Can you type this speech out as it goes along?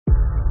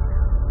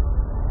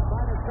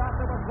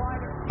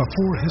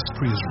Before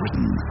history is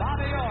written,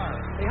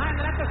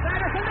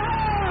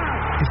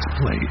 it's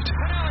played.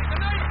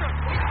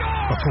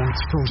 Before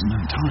it's frozen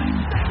in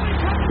time,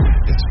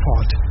 it's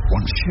fought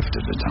one shift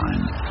at a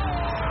time.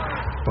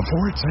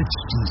 Before it's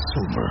etched in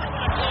silver,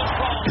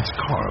 it's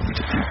carved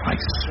in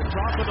ice.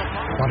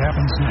 What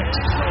happens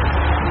next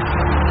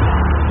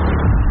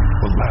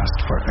will last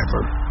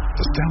forever.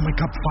 The Stanley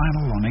Cup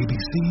Final on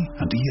ABC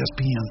and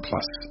ESPN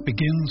Plus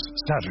begins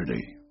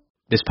Saturday.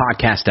 This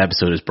podcast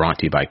episode is brought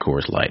to you by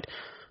Coors Light.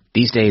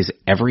 These days,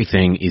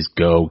 everything is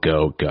go,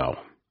 go, go.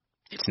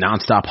 It's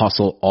nonstop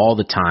hustle all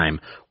the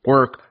time.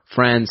 Work,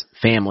 friends,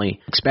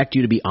 family expect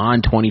you to be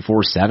on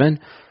 24/7.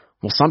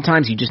 Well,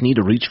 sometimes you just need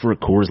to reach for a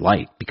Coors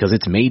Light because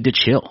it's made to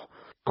chill.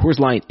 Coors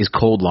Light is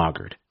cold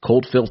lagered,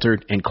 cold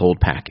filtered, and cold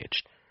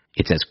packaged.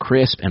 It's as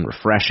crisp and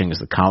refreshing as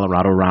the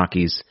Colorado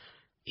Rockies.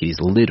 It is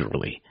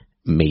literally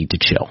made to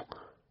chill.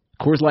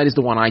 Coors Light is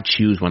the one I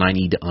choose when I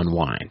need to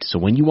unwind. So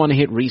when you want to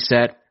hit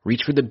reset,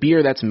 reach for the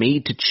beer that's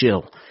made to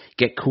chill.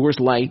 Get Coors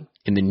Light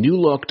in the new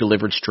look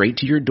delivered straight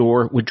to your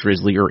door with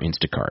Drizzly or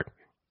Instacart.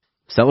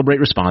 Celebrate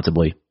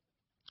responsibly.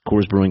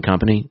 Coors Brewing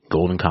Company,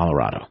 Golden,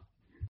 Colorado.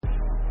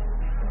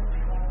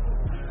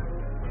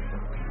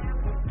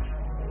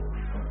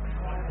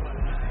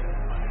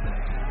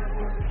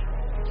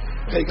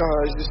 Hey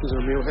guys, this is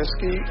Emil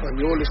Heskey, and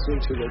you're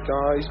listening to the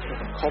guys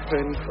of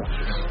Coppen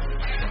Fracas.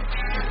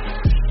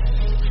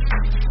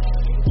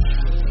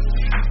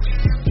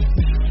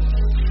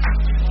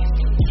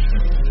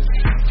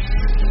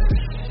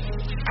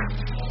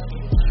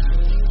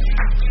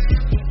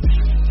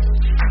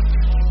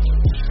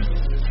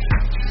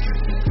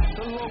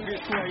 The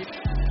longest wait,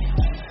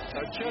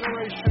 a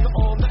generation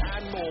on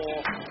and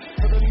more,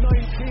 for the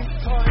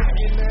 19th time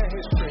in their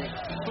history,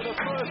 for the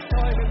first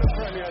time in the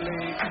Premier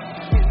League,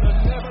 in the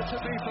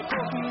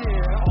never-to-be-forgotten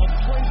year of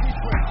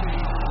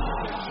 2020,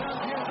 the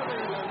champions of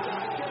England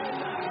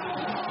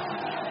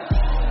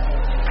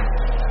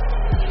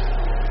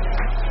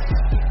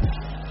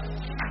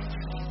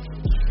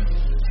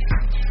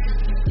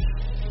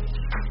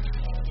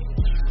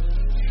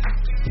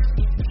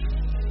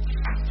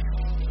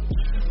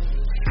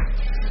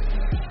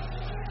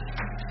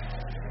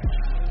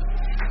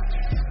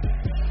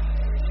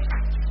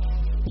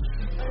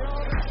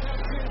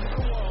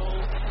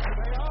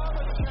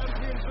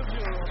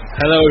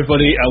Hello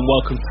everybody and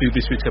welcome to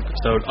this week's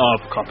episode of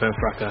Coppen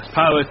Fracas,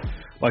 powered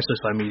by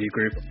Social Media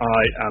Group.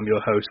 I am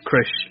your host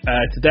Chris.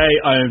 Today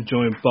I am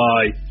joined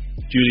by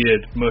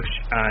Julian,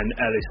 Mush and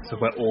Ellis to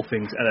talk about all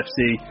things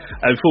LFC.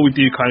 Before we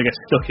do kind of get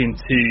stuck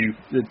into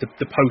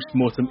the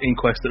post-mortem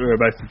inquest that we're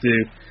about to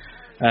do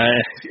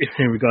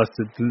in regards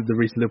to the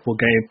recent Liverpool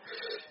game.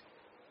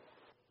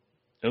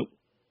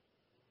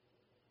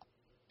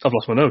 I've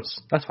lost my notes.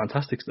 That's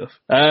fantastic stuff.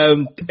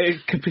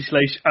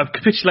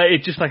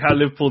 Capitulated just like how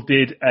Liverpool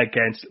did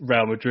against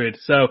Real Madrid.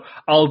 So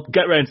I'll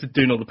get around to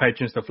doing all the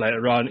Patreon stuff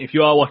later on. If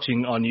you are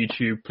watching on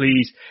YouTube,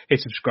 please hit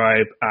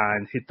subscribe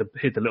and hit the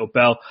little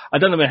bell. I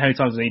don't know how many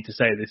times I need to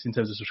say this in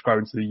terms of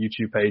subscribing to the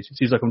YouTube page. It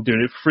seems like I'm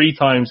doing it 3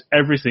 times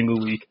every single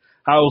week.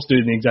 Harold's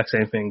doing the exact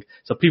same thing.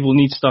 So people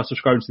need to start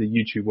subscribing to the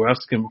YouTube, or else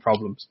there's going to be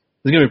problems.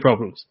 There's going to be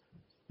problems.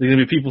 There's going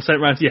to be people sent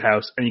around to your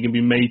house and you're going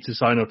to be made to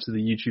sign up to the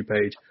YouTube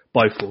page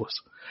by force.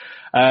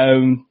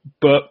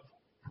 But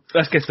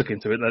let's get stuck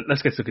into it.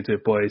 Let's get stuck into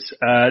it, boys.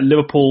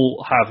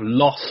 Liverpool have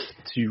lost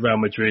to Real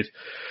Madrid.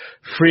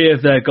 3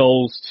 of their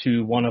goals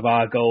to 1 of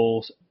our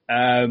goals.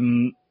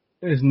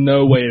 There's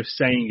no way of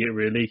saying it,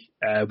 really.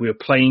 We were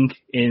playing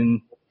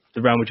in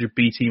the Real Madrid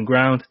B team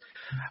ground,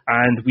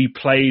 and we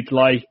played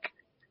like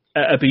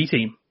a B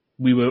team.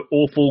 We were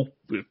awful.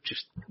 We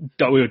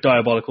were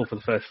diabolical for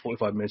the first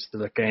 45 minutes of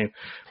that game.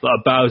 A lot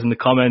of bows in the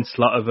comments,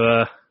 a lot of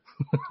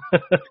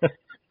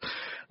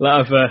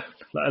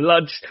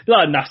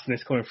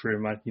nastiness coming through,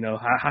 man. You know,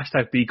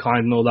 hashtag be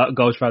kind and all that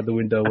goes out the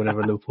window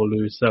whenever Liverpool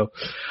lose. So,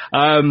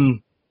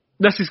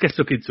 let's just get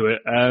stuck into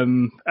it.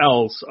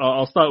 Els,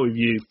 I'll start with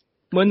you.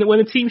 When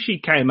the team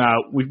sheet came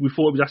out, we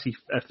thought it was actually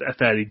a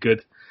fairly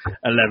good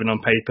 11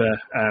 on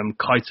paper.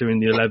 Keita in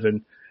the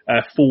 11.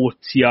 For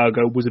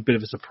Thiago was a bit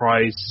of a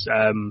surprise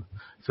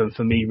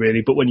for me,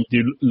 really. But when you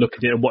do look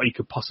at it and what he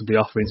could possibly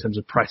offer in terms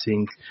of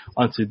pressing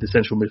onto the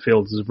central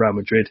midfielders of Real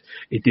Madrid,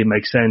 it did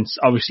make sense.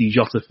 Obviously,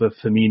 Jota for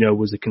Firmino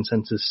was a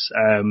consensus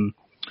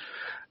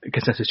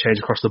change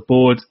across the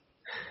board.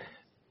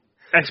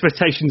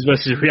 Expectations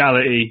versus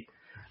reality.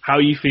 How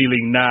are you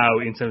feeling now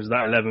in terms of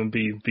that 11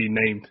 being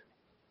named?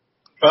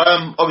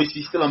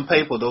 Obviously, still on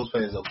paper, those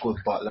players are good,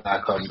 but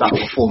that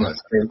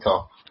performance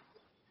later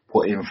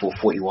put in for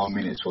 41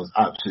 minutes was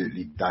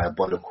absolutely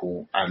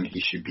diabolical, and he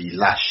should be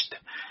lashed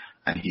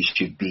and he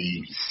should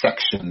be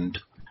sectioned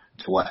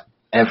to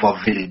whatever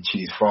village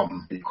he's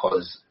from,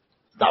 because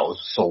that was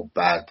so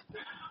bad.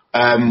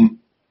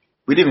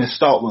 We didn't even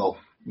start well.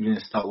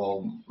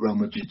 Real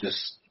Madrid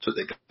just took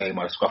the game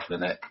by the scruff of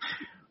the neck.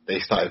 They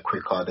started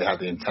quicker, they had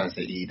the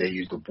intensity, they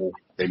used the ball,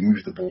 they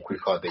moved the ball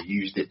quicker, they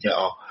used it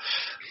better.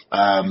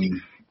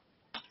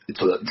 It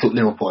took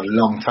Liverpool a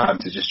long time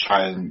to just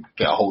try and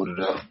get a hold of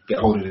the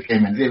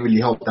game, and it didn't really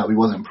help that we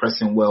wasn't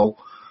pressing well.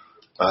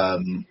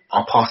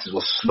 Our passes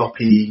were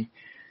sloppy.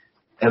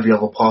 Every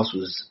other pass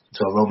was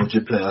to a Real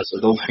Madrid player, so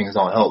those things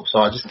don't help. So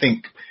I just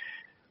think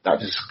that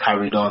just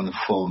carried on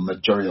for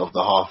majority of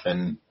the half,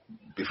 and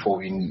before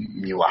we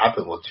knew what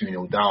happened, we're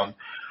 2-0 down.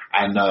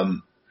 And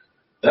I'm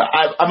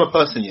a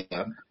person,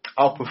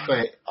 I'll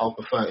prefer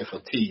if a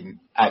team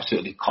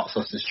absolutely cuts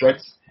us to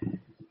shreds,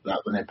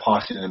 like when they're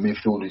passing and the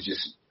midfield is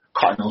just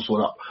cutting us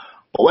all up.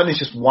 But when it's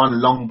just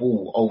one long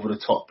ball over the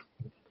top,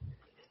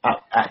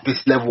 at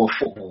this level of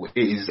football,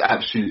 it is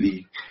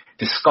absolutely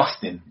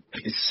disgusting.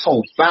 It's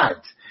so bad.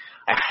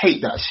 I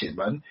hate that shit,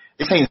 man.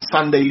 This ain't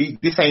Sunday League.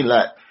 This ain't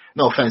like,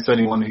 no offense to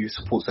anyone who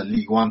supports a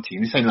League One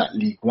team. This ain't like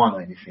League One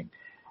or anything.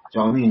 Do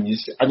you know what I mean?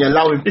 And you're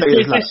allowing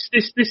players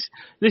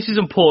this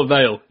isn't Port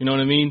Vale. You know what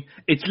I mean?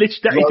 It's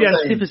literally that is the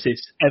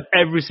antithesis of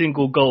every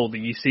single goal that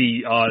you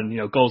see on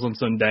goals on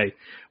Sunday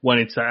when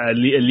it's a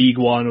League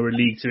One or a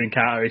League Two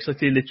encounter. It's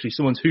like literally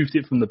someone's hoofed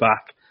it from the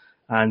back,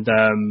 and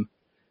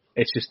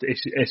it's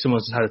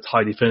someone's just had a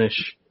tidy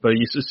finish. But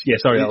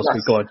sorry,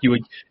 Elsie, go on.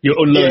 You're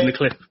unloading the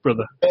clip,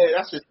 brother. Yeah,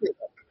 that's just it.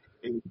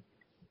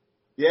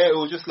 Yeah, it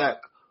was just like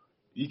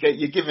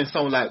you're giving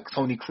someone like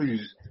Toni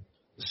Kroos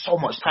so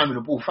much time in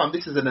the ball. Fam,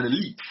 this is an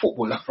elite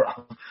footballer,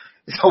 bro.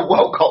 It's a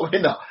World Cup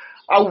winner.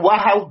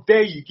 How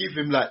dare you give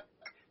him like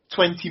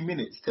 20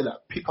 minutes to like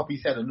pick up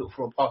his head and look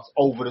for a pass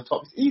over the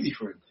top? It's easy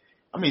for him.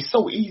 I mean, it's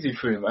so easy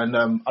for him. And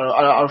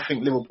I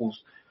think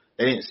Liverpool's,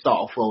 they didn't start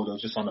off well. They were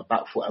just on the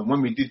back foot. And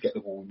when we did get the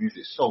ball, we moved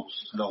it so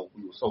slow.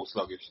 We were so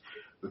sluggish.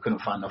 We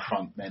couldn't find the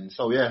front men.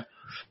 So yeah,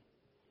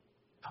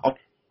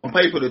 on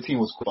paper the team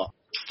was good, but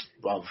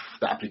bruv,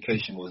 the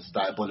application was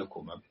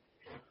diabolical, man.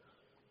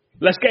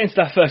 Let's get into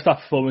that first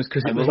half performance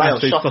because it was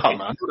absolutely fucking...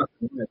 man.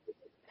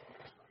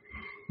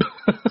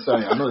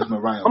 Sorry, I know it's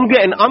Mariah. I'm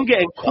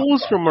getting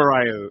calls from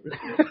Mariah.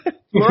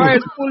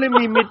 Mariah's calling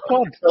me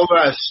mid-pod. Oh,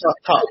 Mariah,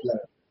 shut up, man.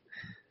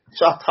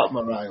 Shut up,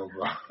 Mariah,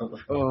 bro.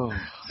 Oh.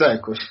 Sorry,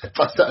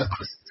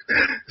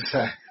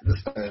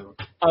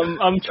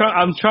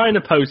 I'm trying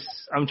to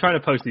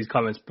post these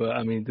comments, but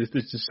I mean, there's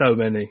just so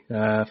many.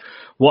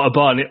 What a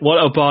Barnet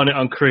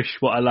on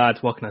Krish, what a lad.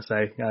 What can I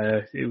say?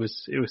 It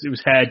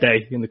was hair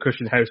day in the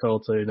Christian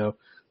household, so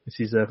this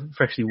is a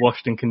freshly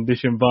washed and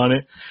conditioned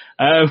Barnet.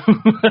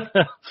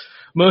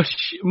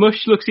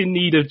 Mush looks in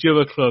need of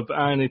Jumma Club,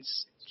 and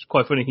it's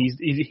quite funny. He's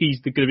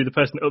going to be the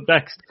person up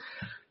next.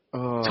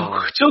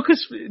 Took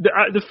us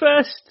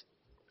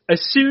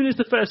as soon as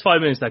the first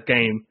 5 minutes of that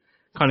game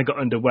kind of got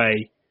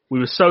underway, we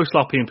were so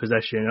sloppy in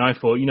possession, and I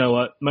thought, you know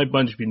what, might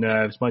just be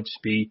nerves, might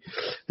just be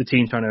the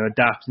team trying to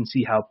adapt and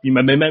see how,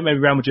 maybe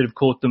Real Madrid have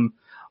caught them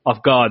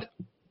off guard,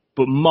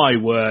 but my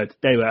word,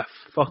 they were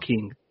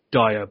fucking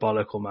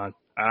diabolical, man.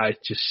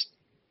 Just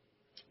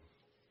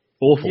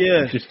awful.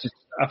 Yeah. Just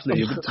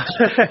absolutely.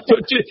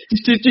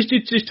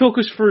 just talk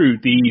us through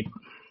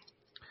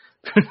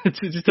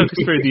just talk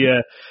us through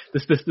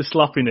the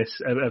sloppiness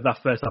of that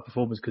first half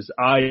performance, because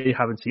I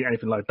haven't seen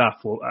anything like that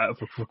for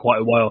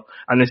quite a while,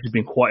 and this has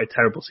been quite a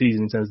terrible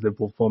season in terms of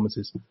Liverpool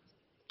performances.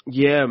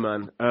 Yeah,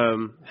 man.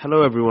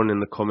 Hello, everyone in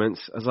the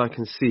comments. As I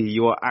can see,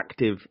 you are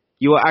active.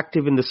 You are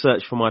active in the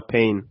search for my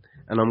pain,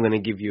 and I'm going to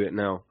give you it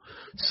now.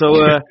 So,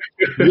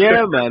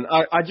 yeah, man.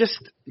 I just,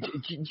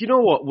 you know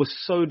what was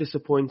so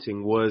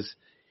disappointing was,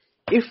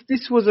 if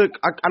this was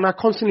and I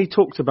constantly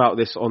talked about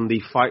this on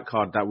the fight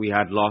card that we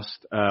had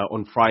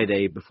on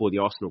Friday before the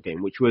Arsenal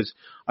game, which was,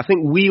 I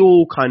think we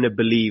all kind of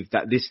believe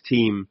that this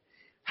team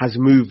has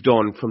moved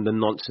on from the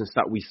nonsense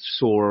that we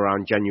saw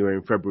around January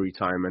and February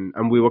time.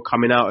 And we were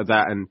coming out of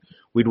that, and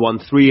we'd won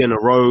 3 in a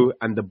row,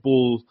 and the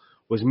ball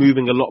was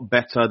moving a lot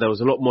better. There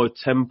was a lot more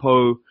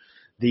tempo.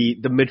 The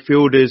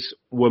midfielders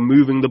were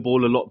moving the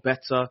ball a lot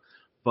better.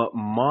 But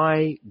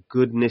my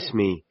goodness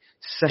me,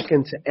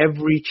 second to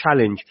every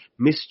challenge,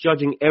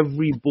 misjudging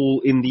every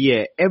ball in the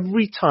air.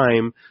 Every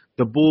time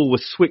the ball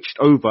was switched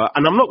over,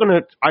 and I'm not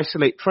going to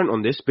isolate Trent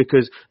on this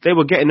because they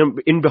were getting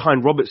in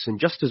behind Robertson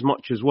just as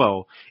much as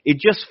well. It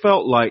just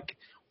felt like,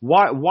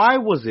 why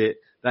was it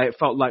that it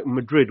felt like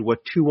Madrid were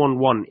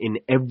 2-on-1 in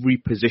every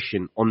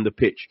position on the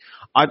pitch?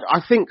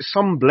 I think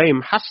some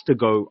blame has to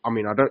go. I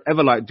mean, I don't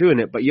ever like doing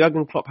it, but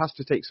Jurgen Klopp has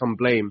to take some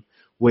blame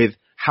with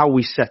how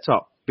we set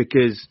up,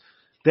 because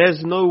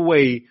there's no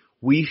way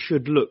we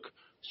should look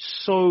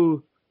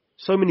so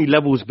many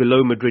levels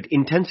below Madrid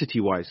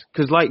intensity-wise.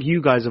 Because like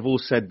you guys have all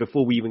said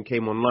before we even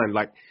came online,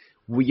 like,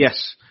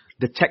 yes,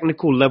 the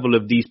technical level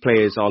of these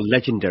players are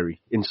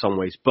legendary in some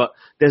ways, but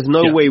there's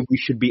no way we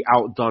should be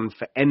outdone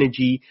for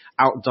energy,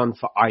 outdone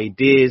for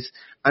ideas.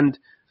 And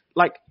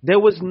like,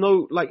 there's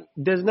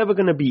never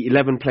going to be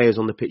 11 players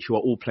on the pitch who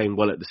are all playing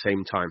well at the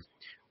same time.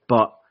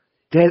 But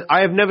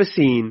I have never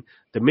seen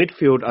the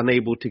midfield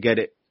unable to get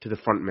it to the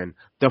front men,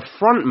 the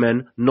front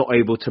men not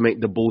able to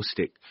make the ball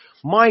stick.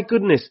 My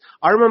goodness,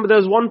 I remember there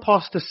was one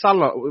pass where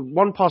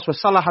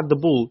Salah had the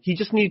ball. He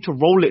just needed to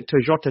roll it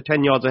to Jota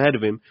 10 yards ahead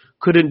of him.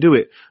 Couldn't do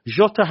it.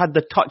 Jota had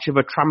the touch of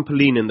a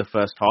trampoline in the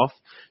first half.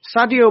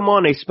 Sadio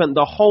Mane spent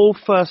the whole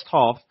first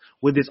half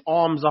with his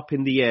arms up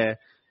in the air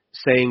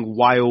saying,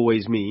 "Why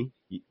always me?"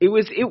 It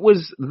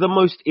was the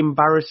most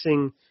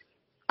embarrassing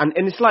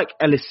and it's like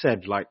Ellis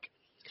said, like,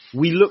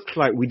 we looked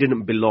like we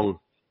didn't belong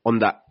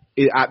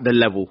at the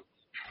level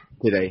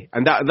today.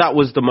 And that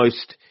was the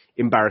most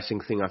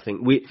embarrassing thing, I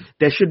think.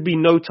 There should be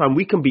no time.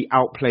 We can be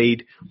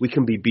outplayed, we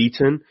can be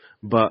beaten,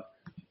 but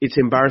it's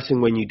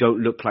embarrassing when you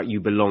don't look like you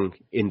belong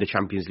in the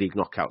Champions League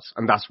knockouts.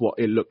 And that's what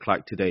it looked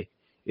like today,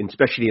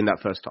 especially in that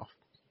first half.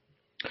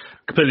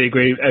 Completely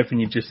agree with everything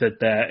you just said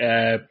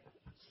there.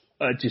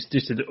 Just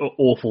an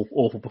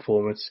awful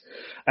performance.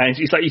 And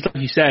it's like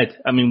you said,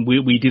 I mean,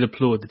 we did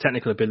applaud the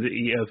technical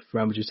ability of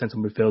Real Madrid's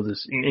central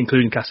midfielders,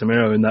 including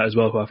Casemiro in that as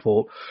well, who I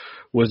thought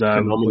was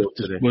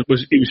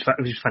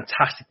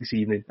fantastic this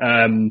evening.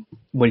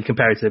 When you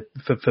compare it to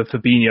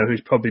Fabinho,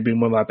 who's probably been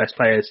one of our best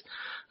players,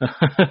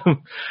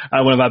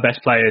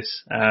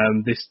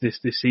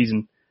 this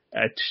season.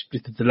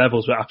 The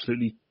levels were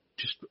absolutely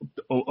just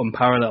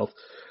unparalleled.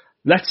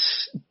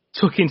 Let's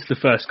tuck into the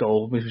first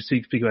goal. We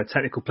speak about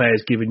technical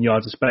players giving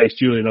yards of space.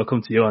 Julian, I'll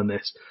come to you on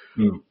this.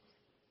 In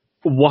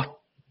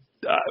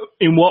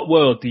what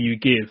world do you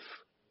give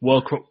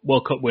World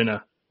Cup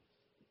winner,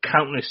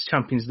 countless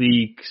Champions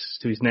Leagues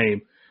to his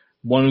name,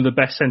 one of the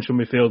best central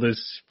midfielders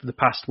for the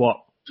past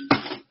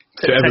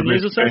 10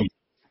 years or so?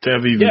 To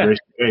ever even race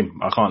the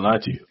game, I can't lie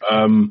to you.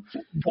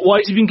 Why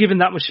has he been given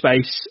that much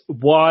space?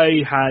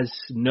 Why has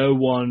no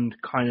one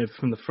kind of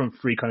from the front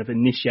three kind of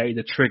initiated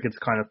the trigger to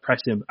kind of press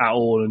him at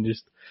all and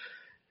just?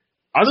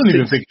 I don't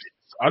even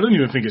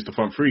think it's the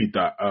front three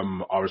that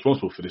are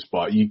responsible for this.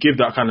 But you give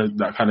that kind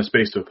of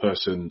space to a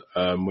person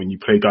when you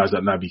play guys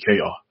like Naby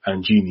Keita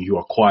and Gini, who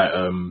are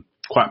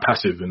quite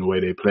passive in the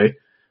way they play.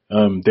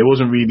 There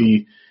wasn't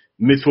really.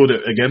 Midfield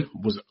again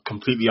was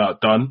completely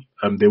outdone.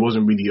 There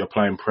wasn't really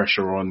applying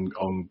pressure on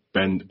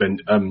Benzema,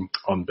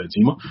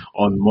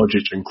 on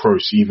Modric and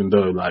Kroos, even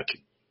though like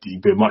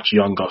they're much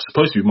younger,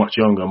 supposed to be much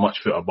younger,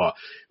 much fitter, but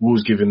we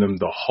was giving them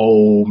the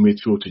whole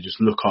midfield to just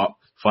look up,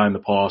 find the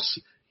pass,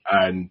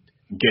 and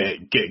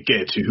get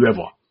it to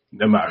whoever,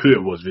 no matter who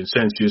it was,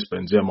 Vinicius,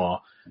 Benzema,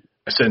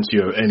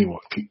 Asensio,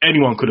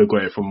 anyone could have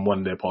got it from one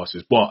of their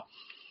passes. But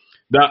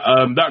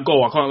that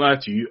goal, I can't lie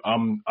to you.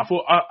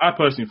 I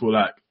personally feel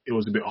like it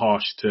was a bit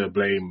harsh to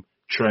blame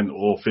Trent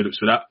or Phillips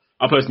for that.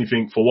 I personally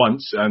think for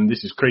once, and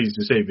this is crazy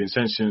to say,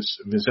 Vinicius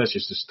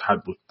just had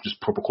just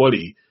proper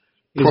quality.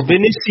 It's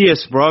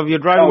Vinicius, bro. You're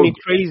driving me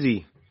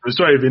crazy.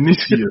 Sorry,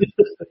 Vinicius.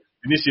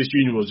 Vinicius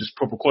Junior was just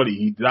proper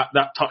quality.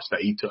 That touch that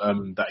he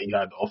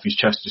had off his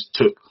chest just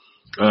took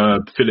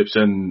Phillips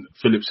and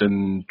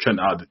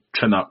Trent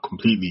out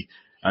completely,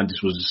 and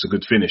this was just a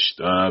good finish.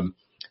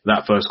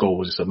 That first goal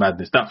was just a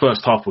madness. That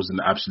first half was an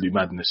absolute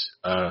madness.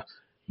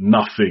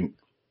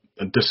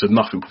 Just a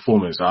nothing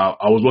performance.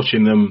 I was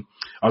watching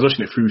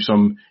it through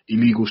some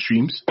illegal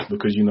streams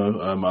because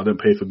I don't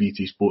pay for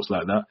BT Sports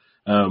like that.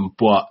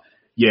 But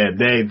yeah,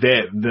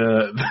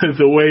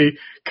 the way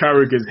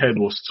Carragher's head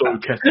was so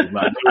kettled,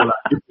 like,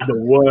 they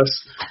were like,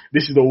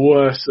 this is the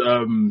worst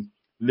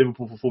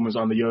Liverpool performance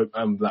on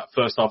the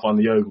first half on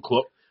the Jurgen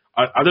Klopp.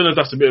 I don't know if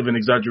that's a bit of an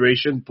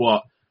exaggeration,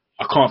 but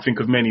I can't think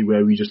of many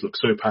where we just looked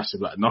so passive,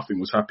 like nothing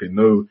was happening,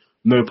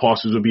 no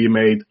passes were being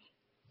made,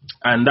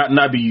 and that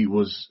Naby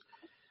was.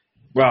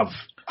 Bruv,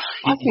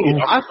 I think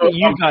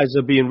you guys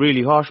are being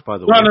really harsh, by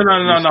the way. No,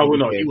 we're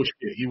not. He was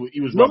shit. He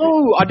was.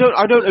 No, I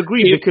don't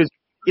agree because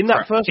in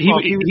that first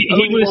half he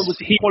was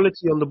with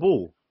quality on the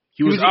ball.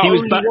 He was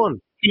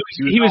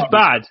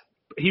bad.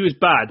 He was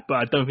bad, but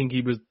I don't think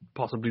he was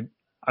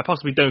I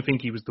possibly don't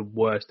think he was the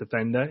worst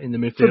defender in the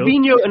midfield.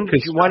 Fabinho and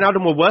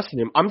Wijnaldum were worse than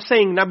him. I'm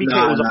saying Naby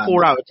Keita was a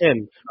 4 out of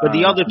 10, but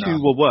the other two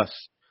were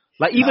worse.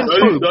 Like even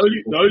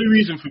the only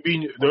reason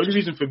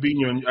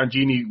Fabinho and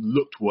Gini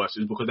looked worse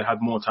is because they had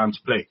more time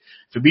to play.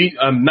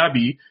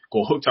 Naby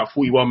got hooked at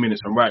 41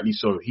 minutes, and rightly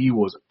so. He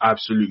was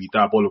absolutely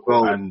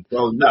diabolical. Naby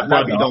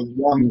done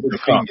one good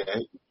thing.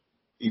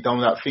 He done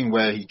that thing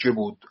where he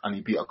dribbled and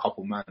he beat a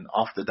couple man.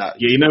 After that,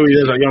 he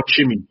does that young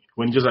shimmy.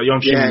 When he does that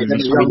young shimmy,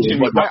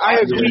 I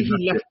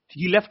agree.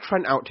 He left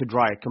Trent out to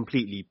dry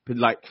completely.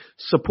 Like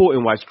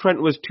supporting wise,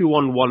 Trent was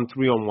 2-on-1,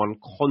 3-on-1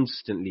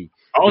 constantly.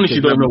 I honestly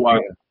don't know why.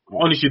 I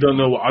honestly don't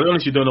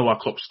know why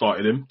Klopp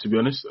started him, to be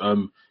honest.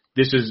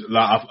 This is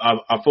like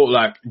I thought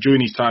like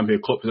during his time here,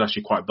 Klopp has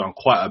actually done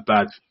quite a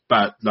bad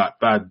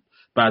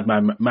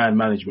man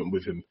management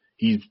with him.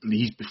 He's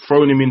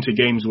thrown him into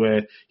games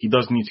where he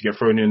does need to get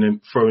thrown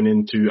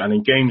into, and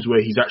in games where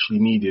he's actually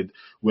needed,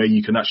 where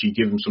you can actually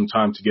give him some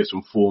time to get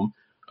some form.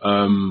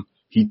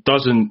 He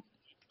just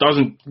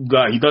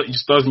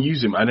doesn't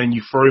use him, and then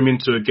you throw him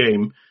into a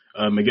game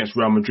against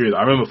Real Madrid.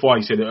 I remember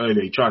Fahey said it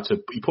earlier.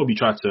 He probably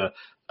tried to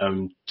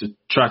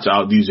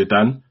outdo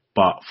Zidane,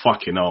 but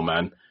fucking hell,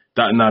 man,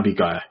 that Naby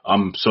guy,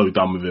 I'm so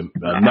done with him.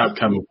 Nab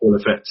came in full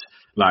effect.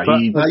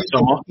 You see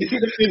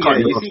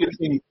the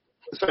thing.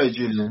 Sorry,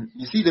 Julian.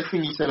 You see the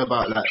thing you said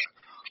about like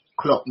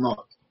Klopp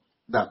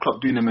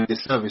doing him a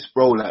disservice,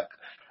 bro. Like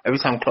every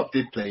time Klopp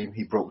did play him,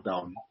 he broke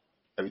down.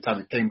 Every time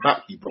he came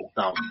back, he broke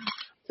down.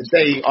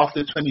 Today,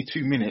 after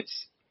 22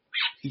 minutes,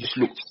 he just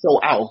looked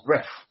so out of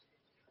breath.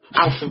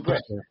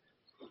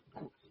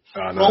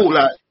 Bro,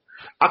 like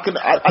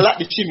I like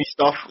the shimmy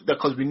stuff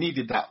because we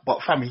needed that, but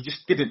fam, he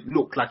just didn't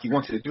look like he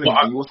wanted to do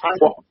anything. He was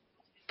hiding.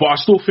 But I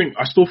still think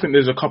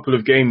there's a couple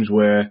of games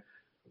where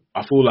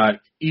I feel like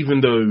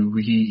even though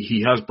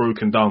he has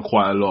broken down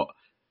quite a lot,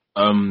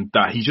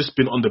 that he's just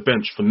been on the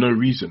bench for no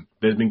reason.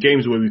 There's been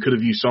games where we could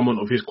have used someone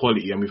of his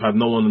quality and we've had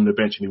no one on the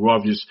bench, and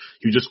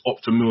he just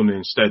opt to Milner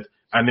instead,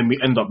 and then we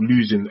end up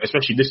losing.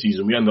 Especially this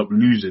season, we end up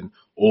losing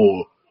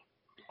or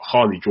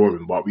hardly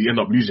drawing, but we end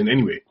up losing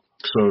anyway.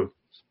 So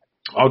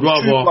I'd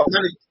rather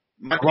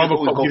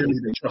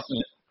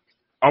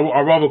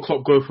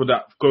Klopp go for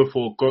that,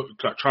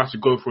 try to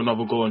go for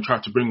another goal and try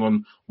to bring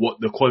on what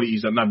the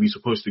qualities that Naby's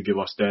supposed to give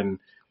us than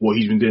what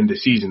he's been doing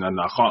this season. And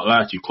I can't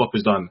lie to you, Klopp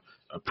has done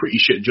a pretty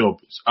shit job.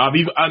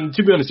 And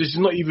to be honest, this is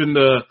not even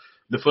the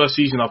first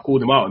season I've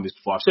called him out on this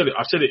before. I've said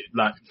it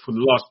like for the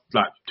last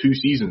like 2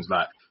 seasons.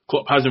 Like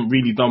Klopp hasn't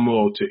really done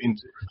well to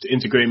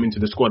integrate him into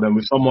the squad, and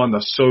with someone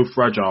that's so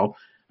fragile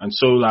and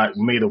so like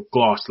made of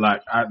glass,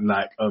 like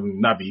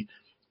Naby,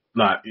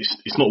 like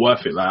it's not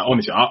worth it. Like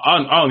honestly, I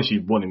honestly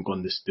want him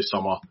gone this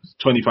summer.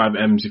 25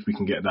 M's if we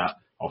can get that.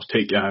 I'll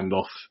take your hand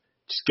off.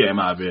 Just get him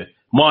out of here.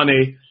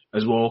 Mane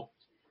as well.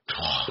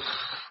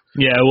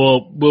 Yeah,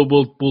 well,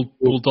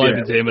 we'll dive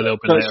into him a little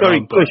bit later.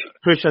 Sorry,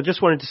 Push, I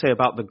just wanted to say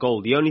about the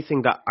goal. The only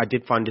thing that I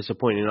did find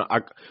disappointing,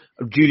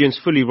 Julian's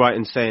fully right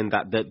in saying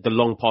that the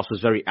long pass was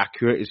very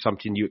accurate, is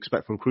something you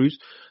expect from Cruz.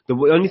 The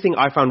only thing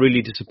I found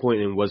really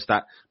disappointing was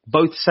that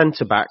both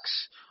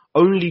centre-backs,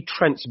 only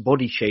Trent's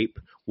body shape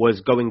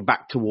was going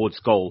back towards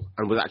goal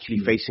and was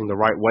actually facing the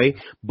right way.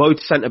 Both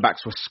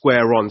centre-backs were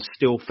square on,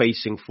 still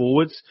facing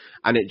forwards,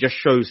 and it just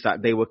shows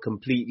that they were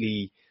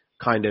completely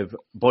kind of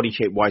body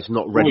shape wise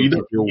not ready to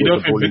deal with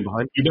the ball in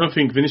behind. You don't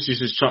think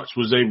Vinicius' touch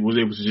was able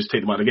to just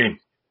take them out of the game?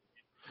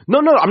 No,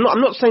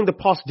 I'm not saying the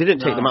pass didn't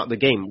take them out of the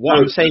game. What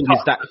I'm saying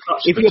is that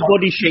if your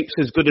body shape's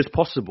as good as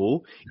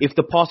possible, if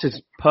the pass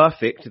is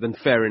perfect, then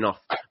fair enough.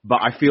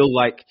 But I feel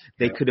like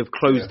they could have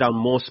closed down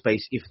more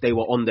space if they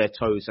were on their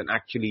toes and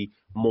actually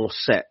more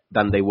set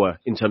than they were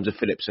in terms of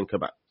Phillips and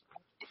Kabak.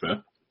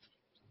 Fair.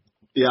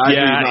 Yeah,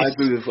 I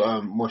agree with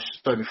Mosh.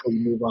 Sorry, before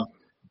you move on.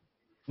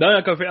 No,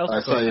 go for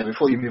it.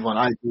 Before you move on,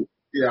 I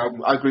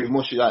agree with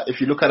Moshi. That if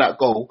you look at that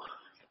goal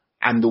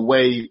and the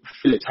way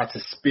Phillips had to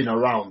spin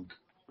around,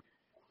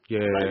 you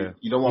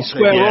don't want to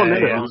square on,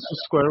 isn't it? It's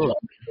just square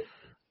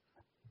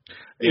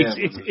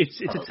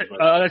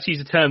on. Let's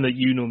use a term that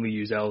you normally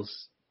use,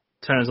 Els.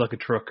 Turns like a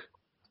truck,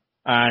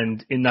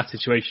 and in that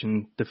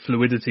situation, the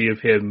fluidity of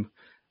him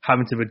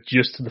having to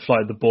adjust to the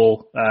flight of the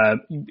ball.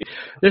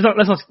 Let's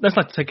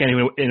not take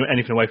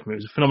anything away from it. It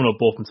was a phenomenal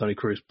ball from Toni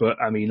Kroos, but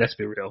I mean, let's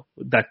be real.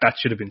 That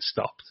should have been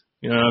stopped.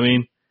 You know what I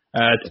mean?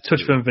 The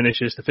touch from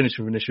Vinicius, the finish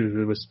from Vinicius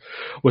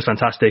was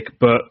fantastic.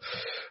 But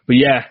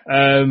yeah,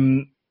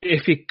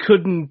 if it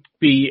couldn't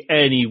be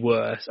any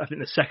worse, I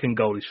think the second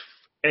goal is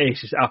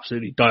just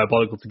absolutely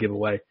diabolical to give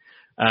away.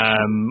 I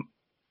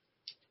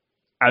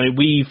mean,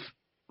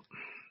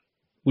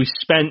 we've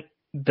spent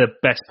the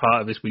best part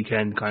of this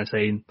weekend kind of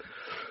saying,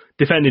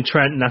 defending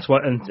Trent, and that's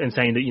what, and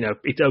saying that, you know,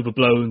 it's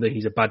overblown, that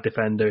he's a bad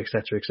defender,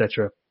 etc.,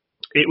 etc.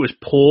 It was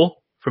poor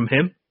from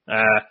him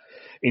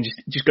in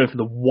just going for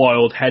the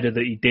wild header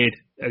that he did,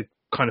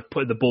 kind of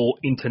putting the ball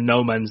into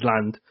no man's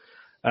land.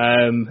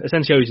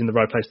 Essentially, he was in the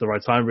right place at the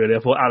right time. Really, I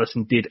thought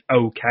Alisson did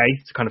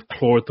okay to kind of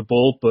claw at the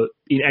ball, but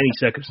in any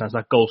circumstance,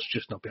 that goal should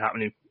just not be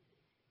happening.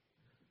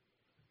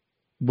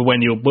 But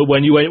when you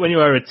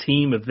are a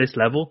team of this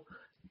level,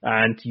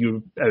 and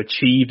you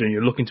achieved and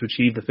you're looking to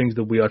achieve the things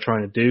that we are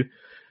trying to do,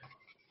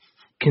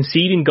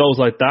 conceding goals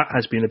like that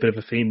has been a bit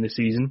of a theme this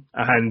season.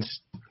 And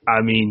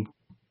I mean,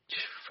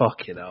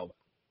 fuck it out.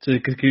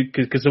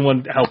 Could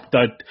someone help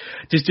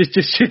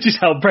just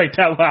help break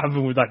down what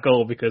happened with that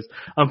goal, because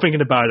I'm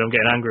thinking about it, I'm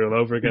getting angry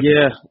all over again.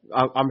 Yeah,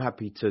 I'm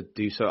happy to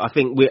do so. I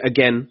think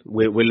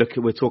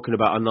we're talking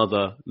about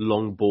another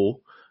long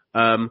ball.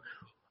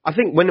 I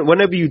think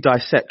whenever you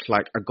dissect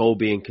like a goal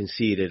being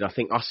conceded, I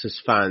think us as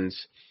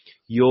fans,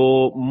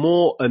 you're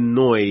more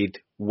annoyed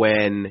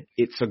when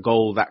it's a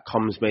goal that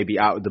comes maybe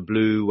out of the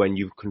blue when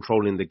you're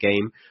controlling the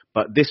game.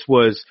 But this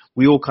was,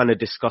 we all kind of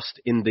discussed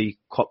in the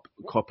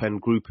COP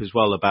and group as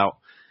well about,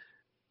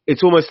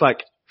 it's almost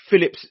like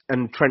Phillips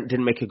and Trent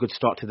didn't make a good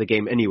start to the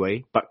game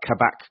anyway, but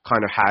Kabak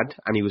kind of had,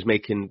 and he was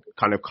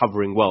kind of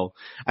covering well.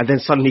 And then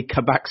suddenly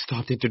Kabak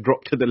started to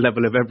drop to the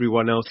level of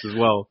everyone else as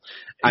well.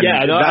 And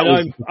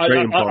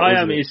I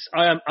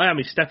am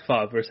his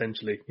stepfather,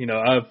 essentially. You know,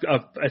 I've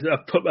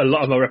put a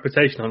lot of my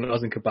reputation on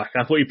Ozan Kabak.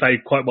 I thought he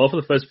played quite well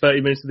for the first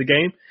 30 minutes of the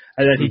game,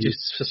 and then he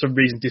just, for some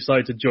reason,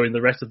 decided to join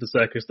the rest of the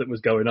circus that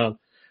was going on.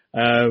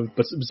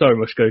 But sorry,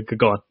 Mush, go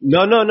on.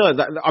 No.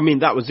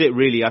 That was it,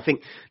 really. I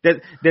think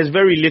that there's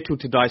very little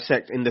to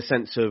dissect in the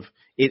sense of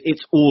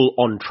it's all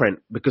on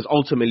Trent, because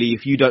ultimately,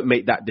 if you don't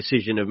make that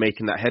decision of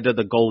making that header,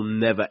 the goal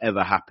never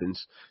ever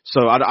happens.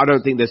 So I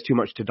don't think there's too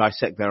much to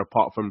dissect there,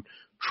 apart from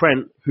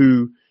Trent,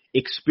 who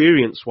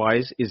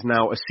experience-wise is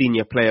now a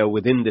senior player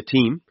within the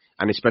team,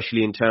 and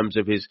especially in terms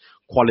of his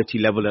quality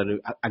level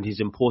and his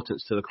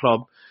importance to the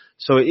club.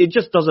 So it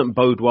just doesn't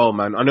bode well,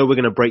 man. I know we're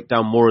going to break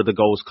down more of the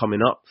goals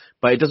coming up,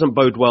 but it doesn't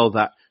bode well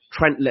that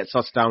Trent lets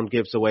us down,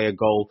 gives away a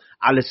goal.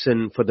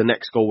 Alisson, for the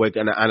next goal we're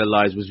going to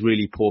analyse, was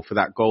really poor for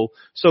that goal.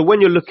 So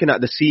when you're looking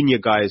at the senior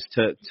guys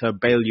to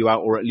bail you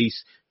out or at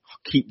least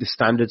keep the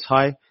standards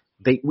high,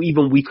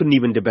 we couldn't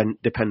even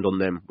depend on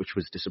them, which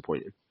was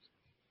disappointing.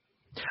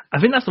 I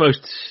think that's the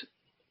most...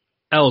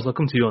 Els, I'll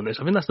come to you on this.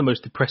 I think that's the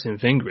most depressing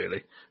thing,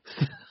 really.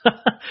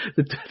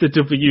 the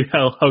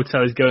WL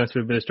hotel is going into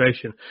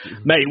administration.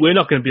 Mm-hmm. Mate, we're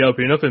not going to be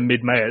opening up in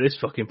mid-May at this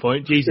fucking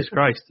point. Jesus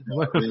Christ. It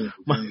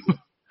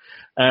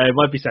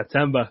might be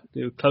September.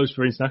 It'll close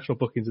for international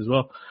bookings as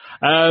well.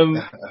 I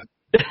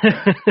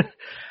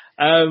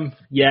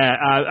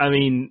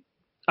mean,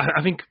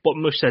 I think what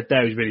Mush said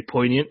there is really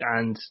poignant.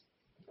 And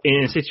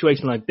in a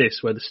situation like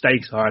this, where the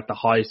stakes are at the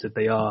highest that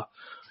they are,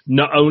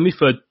 not only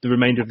for the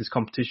remainder of this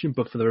competition,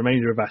 but for the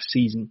remainder of our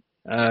season.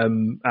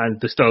 And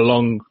there's still a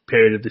long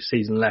period of this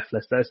season left.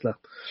 Let's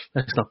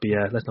not be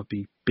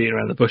beating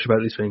around the bush about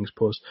these things,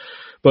 pause.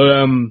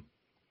 But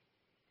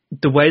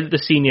the way that the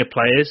senior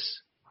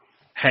players'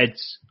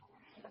 heads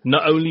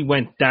not only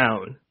went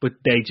down, but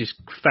they just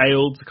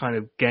failed to kind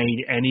of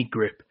gain any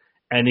grip,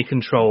 any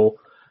control.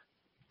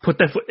 Put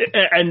their foot,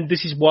 and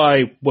this is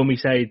why when we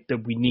say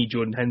that we need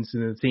Jordan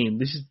Henderson in the team,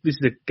 this is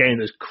a game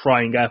that's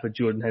crying out for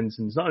Jordan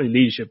Henderson's not only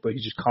leadership, but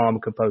his just calm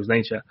and composed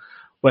nature,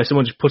 where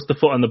someone just puts the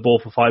foot on the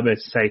ball for 5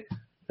 minutes and say,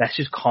 let's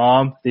just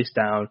calm this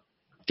down,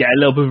 get a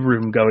little bit of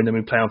rhythm going, then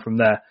we play on from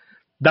there.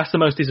 That's the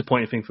most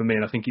disappointing thing for me,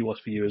 and I think it was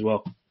for you as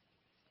well.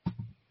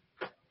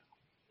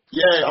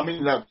 Yeah, I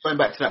mean, like, going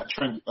back to that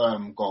Trent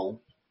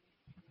goal,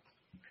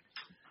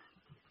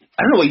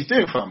 I don't know what he's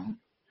doing from.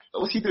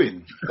 What's he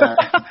doing? I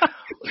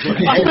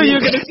thought you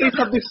were going to say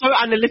something so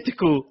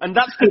analytical, and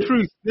that's the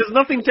truth. There's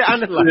nothing to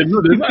analyze. I'm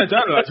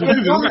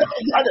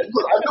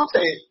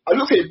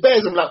not saying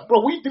bears. I'm like,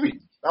 bro, what are you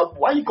doing? Like,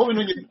 why are you going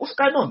on? What's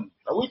going on?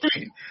 Like, what are you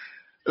doing?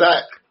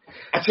 Like,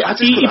 I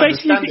just couldn't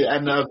understand it.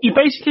 And he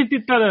basically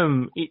did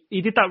that.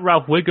 He did that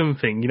Ralph Wiggum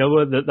thing. You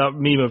know, that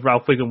meme of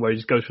Ralph Wiggum where he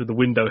just goes through the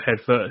window head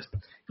first.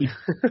 He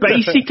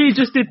basically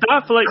just did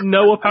that for like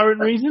no apparent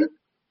reason.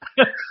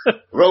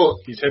 Bro,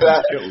 you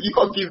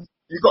got to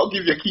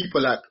give your keeper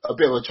like a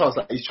bit of a chance.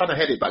 Like, he's trying to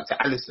head it back to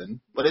Alisson,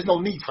 but there's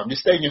no need for him.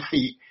 Just stay on your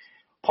feet,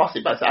 pass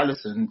it back to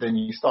Alisson, then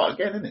you start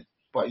again, innit?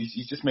 But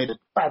he's just made a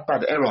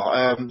bad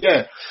error.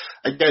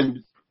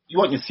 Again, you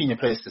want your senior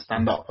players to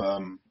stand up.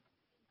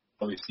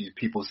 Obviously,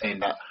 people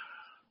saying that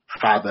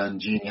Fab and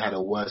Genie had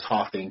a worse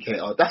half than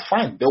KR. That's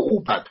fine. They're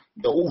all bad.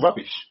 They're all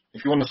rubbish.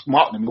 If you want to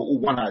mark them, they're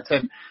all 1 out of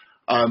 10.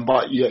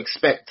 But you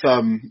expect,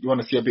 you want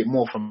to see a bit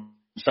more from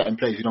certain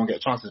players who don't get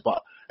chances.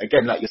 But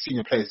again, like your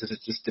senior players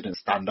just didn't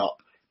stand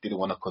up, didn't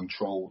want to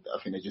control. I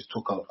think they just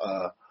took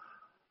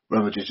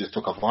Real Madrid just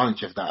took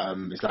advantage of that.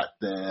 It's like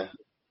the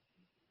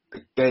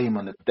game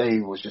and the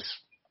day was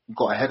just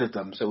got ahead of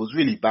them. So it was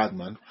really bad,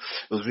 man.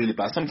 It was really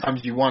bad.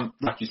 Sometimes you want,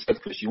 like you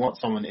said, Chris, you want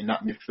someone in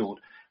that midfield,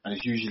 and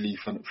it's usually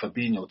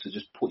Fabinho to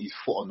just put his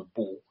foot on the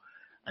ball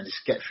and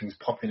just get things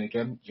popping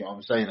again. You know what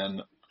I'm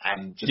saying?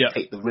 And just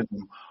take the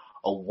rhythm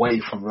away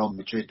from Real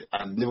Madrid.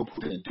 And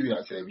Liverpool didn't do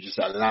that today. We just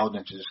allowed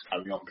them to just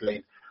carry on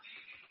playing.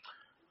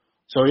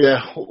 So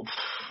yeah,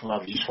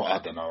 I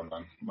don't know,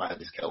 man. My head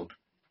is killed.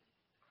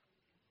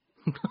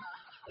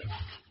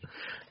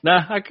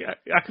 Nah, I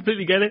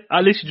completely get it. I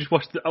literally just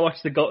watched the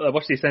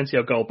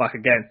Asensio goal back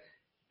again.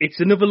 It's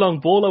another long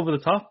ball over the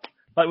top,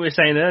 like we were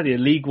saying earlier.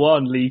 League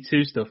One, League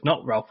Two stuff,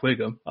 not Ralph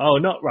Wiggum. Oh,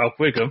 not Ralph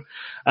Wiggum.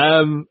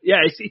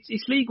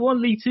 It's League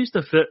One, League Two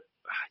stuff that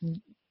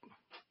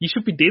you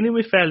should be dealing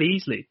with fairly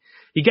easily.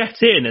 He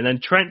gets in, and then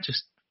Trent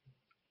just.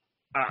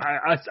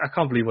 I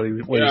can't believe what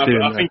he's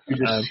doing. I think he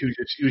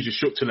was just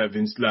shook to let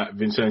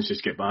Vincent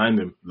just get behind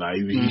him. Like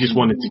he just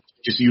wanted to,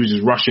 he was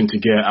just rushing to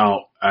get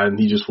out, and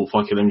he just thought,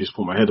 "Fuck it, let me just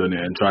put my head on it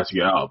and try to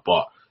get out."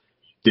 But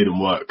didn't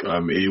work.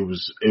 It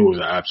was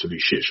an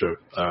absolute shit show.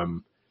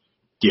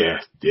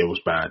 It was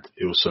bad.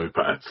 It was so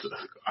bad.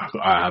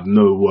 I have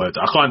no words.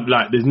 I can't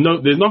there's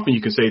nothing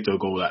you can say to a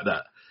goal like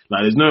that.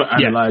 Like there's no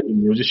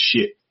analysing. It was just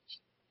shit.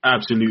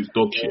 Absolute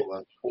dog shit.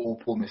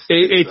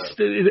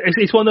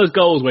 It's one of those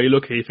goals where you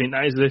look at it, you think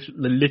that is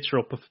the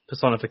literal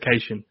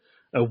personification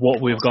of what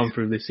we've gone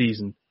through this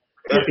season.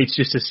 It's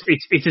just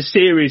it's a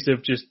series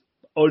of just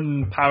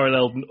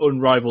unparalleled and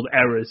unrivaled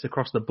errors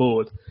across the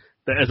board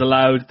that has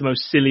allowed the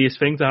most silliest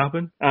thing to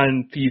happen,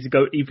 and for you to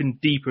go even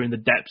deeper in the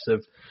depths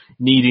of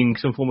needing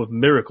some form of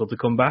miracle to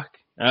come back.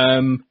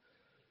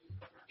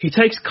 He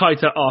takes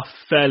Keita off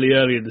fairly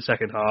early in the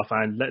second half,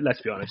 and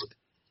let's be honest.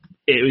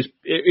 It was.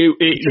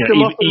 Took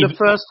him off in the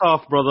first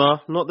half,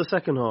 brother, not the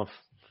second half.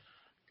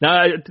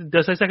 No, did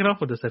I say second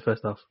half or did I say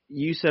first half?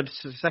 You said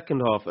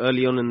second half,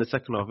 early on in the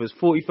second half. It was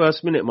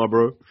 41st minute, my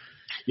bro.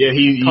 Yeah,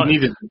 he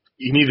needed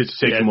to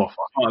take him off.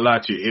 I can't lie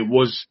to you. It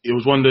was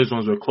one of those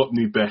ones where Klopp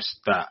knew best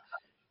that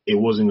it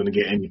wasn't going to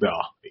get any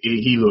better.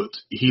 He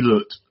looked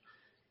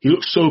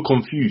so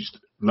confused.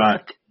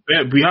 Like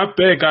we have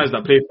bare guys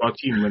that play for our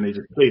team when they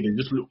just play, they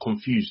just look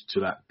confused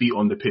to beat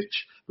on the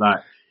pitch.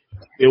 Like.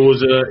 It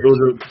was a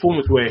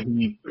performance where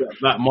he,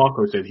 like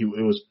Marco said, it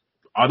was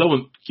I don't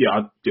want,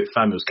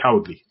 fam, it was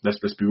cowardly. Let's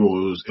be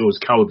real. It was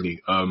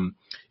cowardly.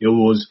 It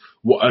was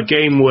a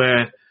game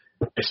where,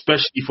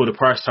 especially for the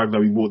price tag that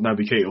we bought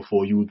Navigator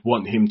for, you would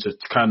want him to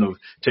kind of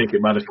take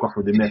it by the scruff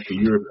of the neck. A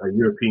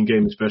European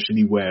game,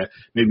 especially where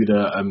maybe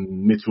the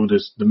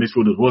midfielders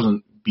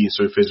wasn't being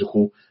so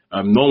physical.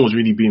 No one was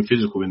really being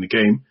physical in the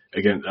game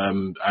again.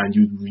 And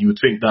you would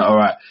think that, all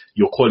right,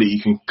 your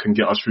quality can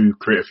get us through,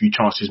 create a few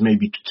chances,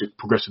 maybe to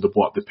progress the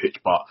ball up the pitch.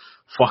 But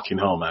fucking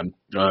hell, man,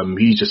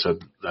 he's just a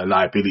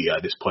liability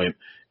at this point.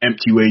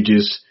 Empty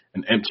wages,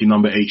 an empty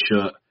number 8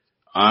 shirt.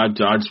 I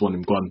just want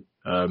him gone.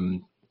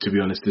 To be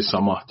honest, this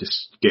summer,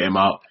 just get him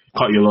out,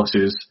 cut your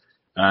losses,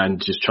 and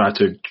just try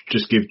to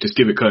just give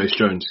it Curtis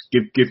Jones.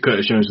 Give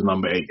Curtis Jones the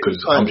number 8,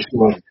 because I'm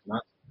sure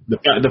the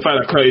fact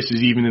that Curtis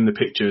is even in the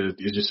picture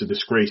is just a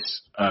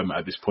disgrace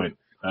at this point.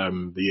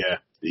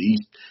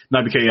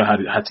 Navigator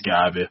had to get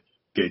out of here.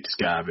 Get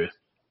out of here.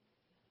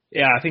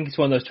 Yeah, I think it's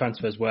one of those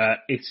transfers where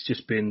it's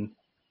just been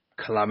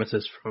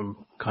calamitous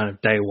from kind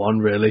of day one,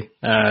 really,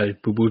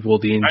 with all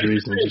the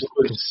injuries and just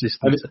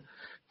consistency.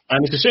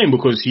 And it's a shame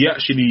because he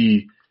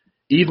actually,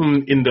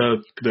 even in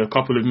the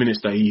couple of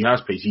minutes that he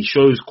has played, he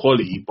shows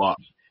quality, but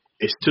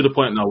it's to the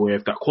point now where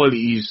if that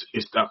quality is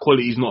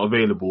not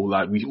available,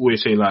 like we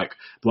always say, like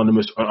one of the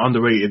most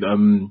underrated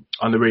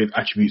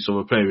attributes of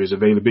a player is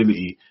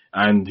availability.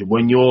 And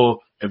when your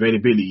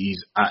availability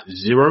is at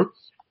 0,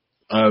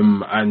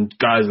 and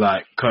guys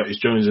like Curtis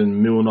Jones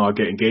and Milner are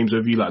getting games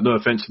over you, like no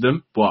offense to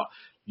them, but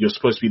you're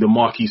supposed to be the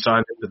marquee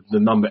signing, the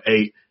number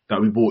 8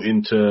 that we brought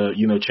in to,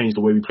 change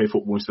the way we play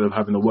football instead of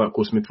having a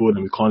workhorse midfield,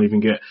 and we can't even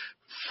get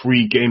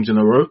 3 games in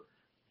a row.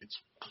 It's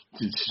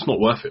just not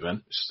worth it,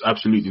 man. It's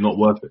absolutely not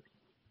worth it.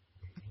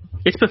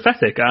 It's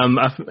pathetic.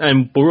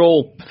 And we're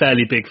all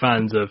fairly big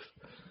fans of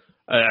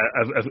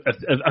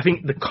I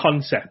think the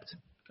concept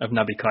of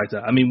Naby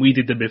Keita. I mean, we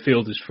did the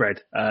midfielders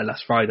thread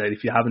last Friday.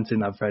 If you haven't seen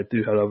that thread,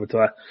 do head over to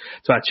our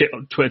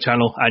Twitter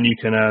channel, and you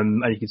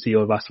can see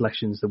all of our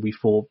selections that we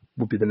thought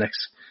would be the next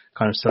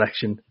kind of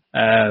selection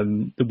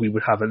that we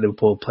would have at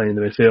Liverpool playing in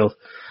the midfield.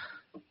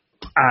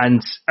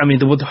 And I mean,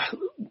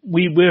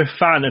 we're a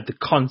fan of the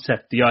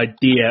concept, the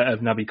idea of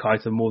Naby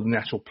Keita more than the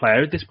actual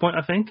player at this point.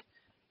 I think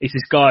it's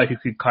this guy who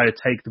could kind of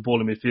take the ball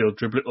in midfield,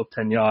 dribble it up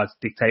 10 yards,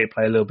 dictate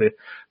play a little bit,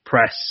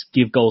 press,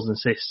 give goals and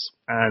assists,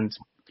 and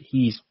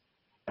he's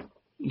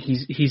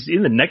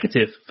in the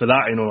negative for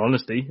that, in all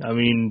honesty. I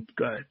mean,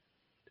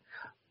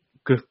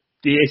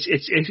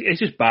 it's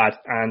just bad,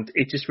 and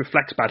it just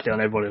reflects badly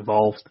on everyone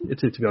involved, to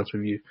be honest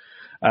with you,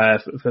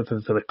 for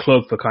the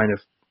club for kind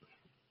of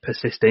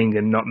persisting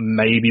and not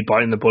maybe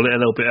biting the bullet a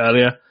little bit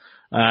earlier,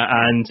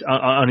 and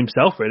on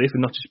himself really for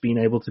not just being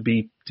able to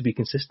be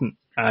consistent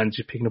and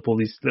just picking up all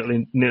these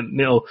little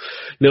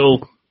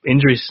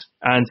injuries.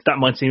 And that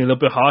might seem a little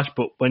bit harsh,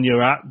 but when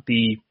you're at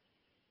the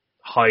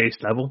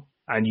highest level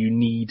and you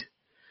need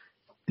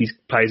these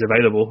players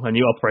available and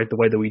you operate the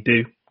way that we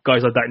do,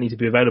 guys like that need to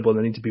be available.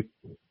 They need to be,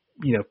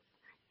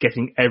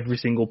 getting every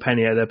single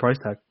penny out of their price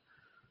tag.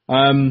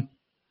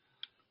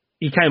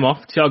 He came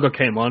off. Thiago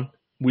came on.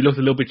 We looked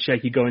a little bit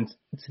shaky going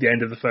to the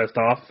end of the first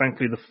half.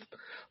 Thankfully, the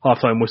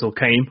half-time whistle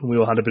came, and we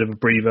all had a bit of a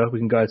breather. We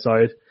can go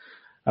outside,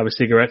 have a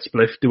cigarette,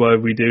 spliff, do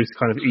whatever we do to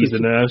kind of ease the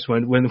nerves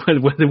when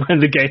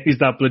the game is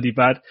that bloody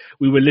bad.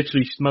 We were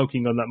literally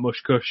smoking on that mush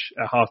kush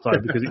at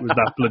half-time because it was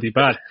that bloody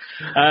bad.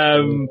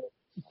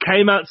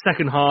 Came out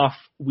second half.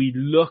 We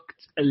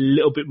looked a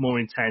little bit more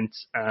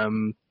intense,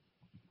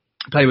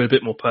 played with a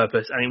bit more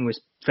purpose, and it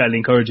was fairly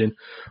encouraging.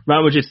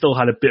 Real Madrid still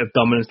had a bit of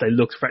dominance. They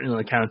looked threatening on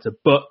the counter,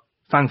 but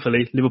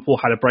thankfully, Liverpool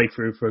had a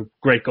breakthrough for a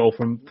great goal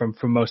from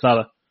Mo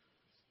Salah.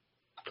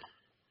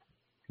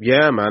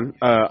 Yeah, man.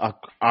 I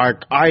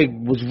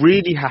was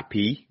really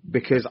happy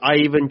because I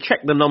even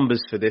checked the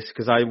numbers for this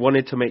because I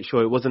wanted to make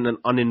sure it wasn't an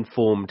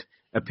uninformed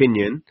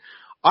opinion.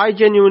 I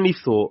genuinely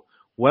thought,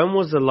 when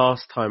was the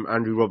last time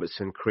Andrew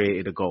Robertson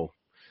created a goal?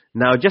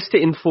 Now, just to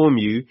inform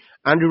you,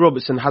 Andrew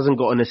Robertson hasn't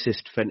got an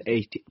assist for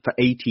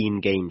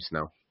 18 games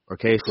now.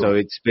 Okay, cool. So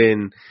it's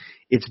been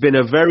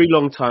a very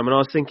long time, and I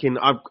was thinking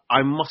I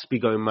must be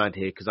going mad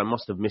here because I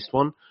must have missed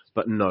one,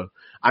 but no.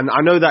 And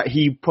I know that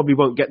he probably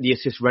won't get the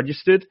assist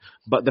registered,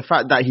 but the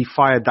fact that he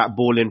fired that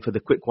ball in for the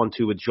quick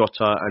 1-2 with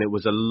Jota, and it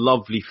was a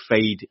lovely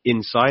fade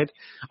inside.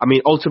 I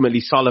mean, ultimately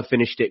Salah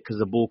finished it because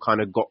the ball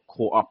kind of got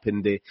caught up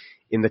in the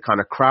kind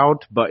of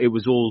crowd, but it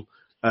was all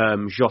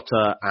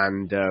Jota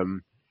and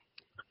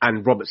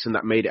Robertson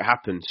that made it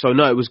happen. So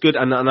no, it was good,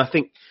 and I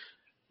think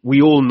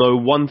we all know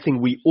one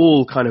thing we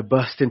all kind of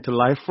burst into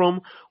life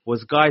from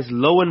was, guys,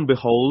 lo and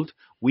behold,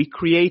 we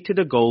created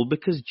a goal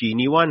because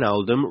Gini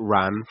Wijnaldum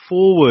ran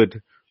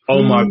forward.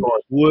 Oh my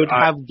God. Would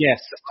have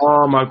guessed.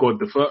 Oh my God.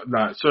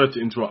 Sorry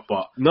to interrupt,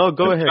 but... No,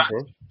 go ahead,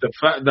 bro. The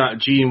fact that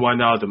Gini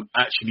Wijnaldum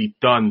actually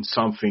done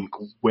something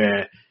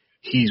where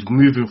he's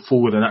moving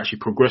forward and actually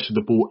progressed with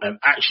the ball and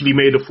actually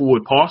made a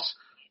forward pass,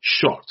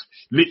 shocked.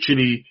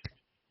 Literally,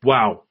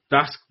 wow.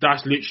 That's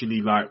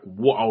literally like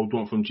what I would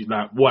want from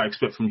what I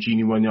expect from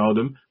Gini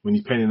Wijnaldum when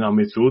he's playing in our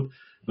midfield.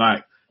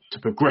 Like, to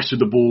progress with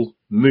the ball,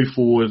 move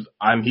forward,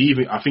 and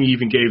I think he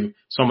even gave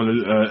someone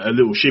a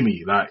little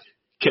shimmy, like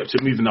kept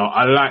it moving out.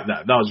 I like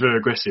that. That was very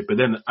aggressive. But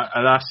then,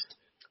 alas,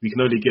 we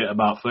can only get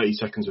about 30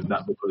 seconds of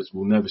that because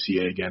we'll never see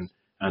it again.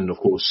 And of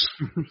course,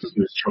 it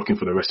was shocking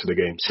for the rest of the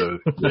game. So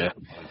yeah,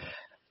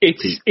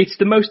 it's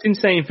the most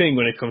insane thing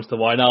when it comes to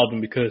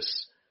Wijnaldum,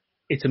 because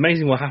it's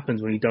amazing what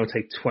happens when you don't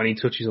take 20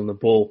 touches on the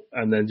ball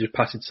and then just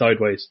pass it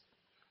sideways.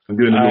 I'm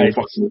doing a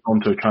little fucking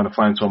onto trying to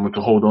find someone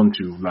to hold on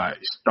to. Like,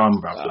 it's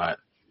dumb, bruv. Like,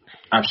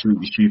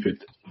 absolutely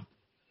stupid.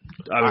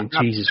 I mean,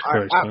 Jesus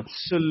Christ. I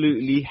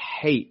absolutely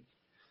hate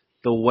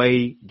the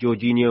way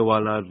Jorginho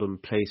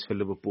Wijnaldum plays for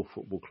Liverpool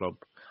Football Club.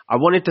 I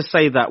wanted to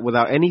say that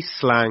without any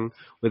slang,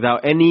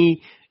 without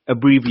any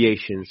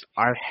abbreviations.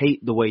 I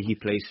hate the way he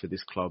plays for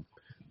this club.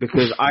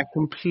 Because I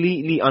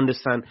completely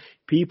understand.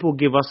 People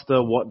give us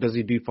the, what does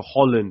he do for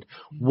Holland?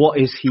 What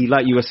is he,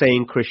 like you were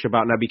saying, Krish,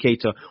 about Naby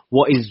Keita,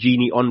 what is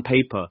Gini on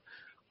paper?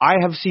 I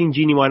have seen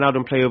Gini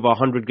Wijnaldum play over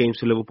 100 games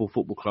for Liverpool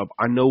Football Club.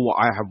 I know what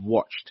I have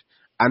watched.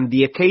 And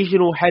the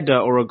occasional header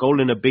or a goal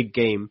in a big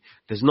game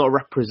does not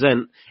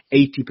represent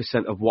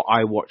 80% of what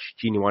I watch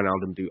Gini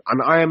Wijnaldum do.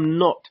 And I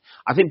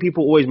think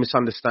people always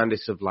misunderstand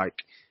this of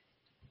like,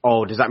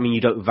 oh, does that mean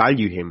you don't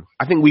value him?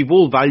 I think we've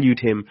all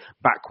valued him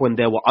back when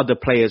there were other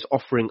players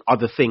offering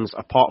other things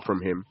apart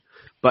from him.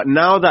 But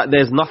now that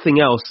there's nothing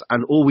else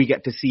and all we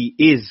get to see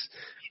is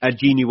a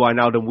Gini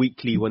Wijnaldum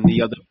weekly when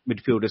the other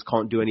midfielders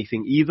can't do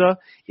anything either,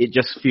 it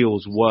just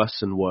feels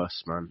worse and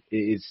worse, man.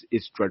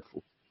 It's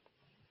dreadful.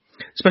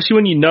 Especially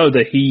when you know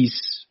that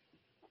he's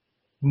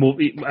more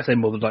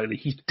than likely,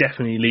 he's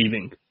definitely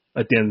leaving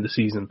at the end of the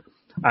season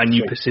and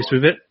you persist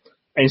with it.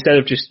 Instead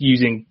of just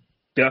using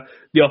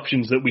the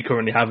options that we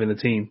currently have in the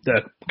team that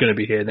are going to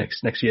be here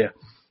next year.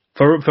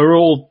 For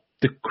all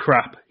the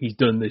crap he's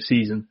done this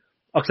season,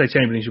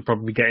 Oxlade-Chamberlain should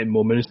probably be getting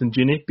more minutes than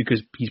Gini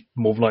because he's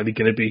more likely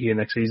going to be here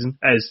next season.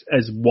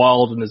 As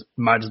wild and as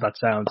mad as that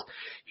sounds,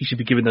 he should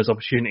be given those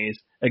opportunities.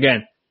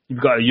 Again, you've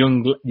got a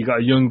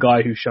young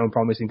guy who's shown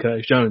promise in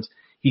Curtis Jones.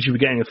 He should be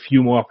getting a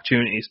few more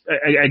opportunities.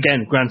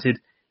 Again, granted,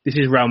 this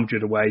is Real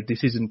Madrid away.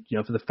 This isn't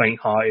for the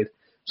faint-hearted.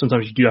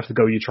 Sometimes you do have to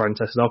go with your tried and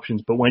tested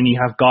options. But when you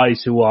have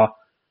guys who are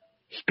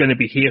going to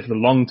be here for the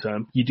long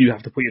term, you do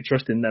have to put your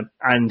trust in them.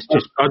 And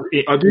just I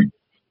do.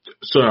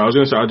 Sorry, I was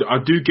going to say I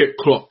do get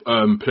Klopp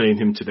playing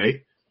him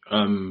today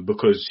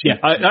because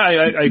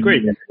I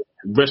agree.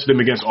 Rested him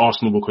against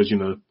Arsenal because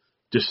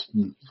just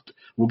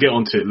we'll get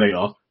onto it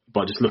later.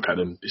 But just look at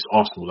them. It's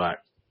Arsenal, like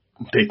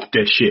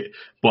they're shit.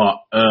 But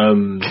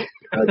the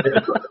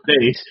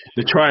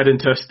tried and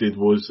tested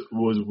was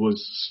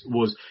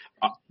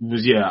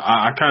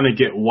I kind of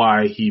get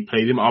why he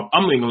played him. I'm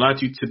not going to lie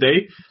to you,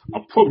 today I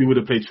probably would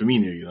have played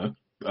Firmino,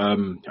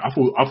 I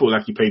thought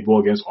like he played well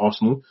against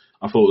Arsenal.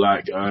 I thought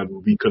like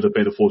we could have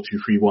played a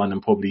 4-2-3-1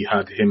 and probably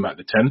had him at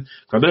the 10.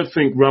 I don't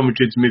think Real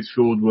Madrid's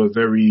midfield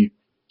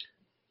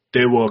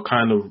they were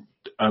kind of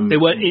they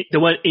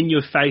weren't in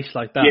your face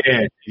like that.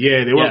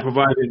 They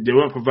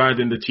weren't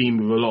providing the team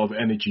with a lot of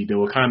energy. They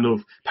were kind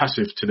of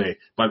passive today,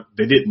 but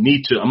they didn't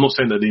need to. I'm not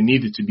saying that they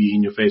needed to be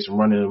in your face and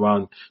running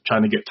around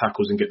trying to get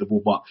tackles and get the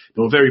ball, but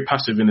they were very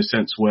passive in a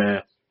sense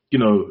where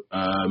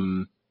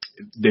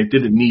they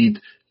didn't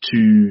need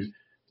to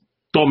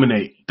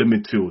dominate the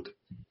midfield.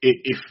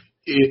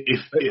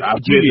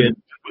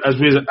 As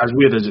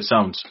weird as it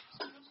sounds.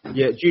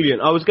 Yeah,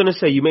 Julian, I was going to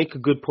say you make a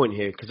good point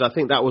here because I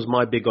think that was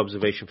my big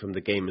observation from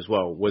the game as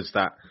well, was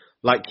that,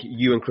 like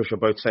you and Chris are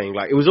both saying,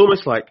 like it was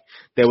almost like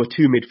there were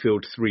two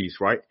midfield threes,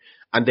 right?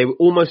 And they were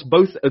almost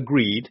both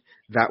agreed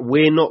that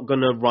we're not going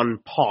to run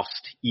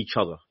past each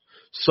other.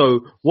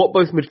 So what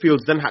both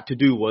midfields then had to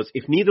do was,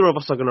 if neither of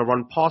us are going to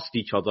run past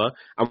each other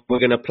and we're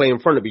going to play in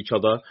front of each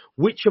other,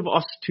 which of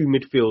us two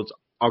midfields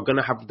are going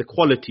to have the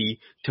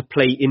quality to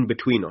play in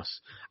between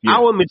us? Yeah.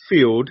 Our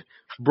midfield,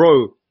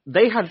 bro,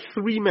 they had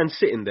three men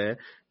sitting there.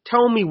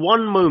 Tell me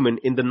one moment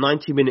in the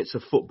 90 minutes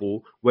of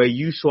football where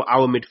you saw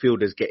our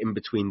midfielders get in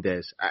between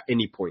theirs at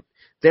any point.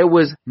 There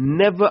was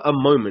never a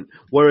moment.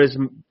 Whereas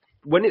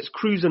when it's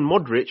Kroos and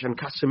Modric and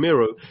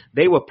Casemiro,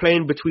 they were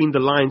playing between the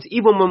lines.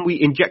 Even when we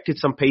injected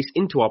some pace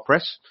into our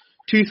press,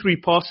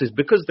 2-3 passes,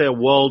 because they're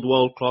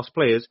world-class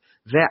players,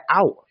 they're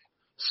out.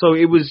 So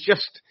it was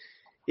just...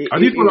 I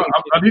do feel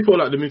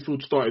like the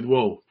midfield started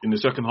well in the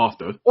second half,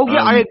 though. Oh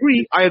yeah, I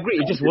agree.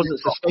 It just wasn't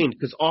sustained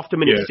because after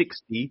minute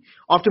 60,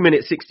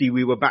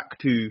 we were back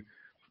to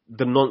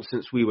the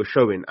nonsense we were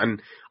showing.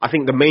 And I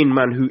think the main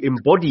man who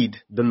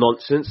embodied the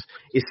nonsense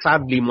is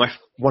sadly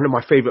one of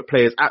my favourite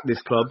players at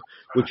this club,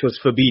 which was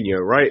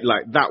Fabinho. Right,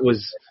 like that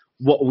was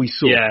what we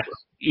saw. Yeah.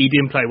 He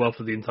didn't play well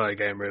for the entire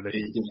game,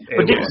 really.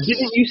 But didn't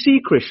you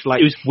see, Krish?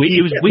 Like it was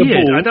weird.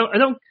 I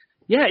don't.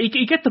 Yeah,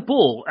 he'd get the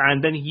ball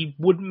and then he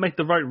wouldn't make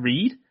the right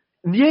read.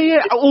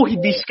 Yeah. Or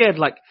he'd be scared,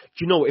 like,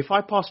 do you know, if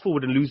I pass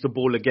forward and lose the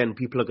ball again,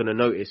 people are going to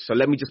notice. So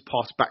let me just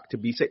pass back to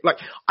be safe. Like,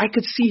 I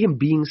could see him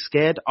being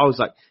scared. I was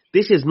like,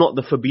 this is not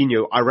the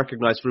Fabinho I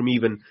recognized from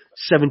even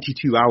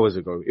 72 hours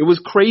ago. It was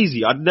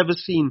crazy. I'd never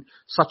seen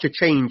such a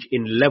change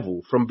in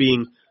level from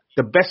being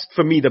the best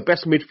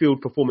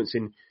midfield performance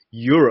in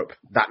Europe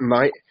that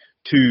night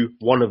to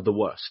one of the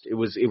worst. It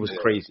was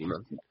crazy,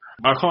 man.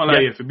 I can't lie.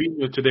 Yeah,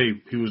 Fabinho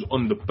today, he was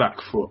on the back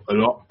foot a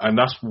lot, and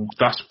that's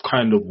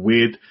kind of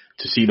weird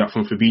to see that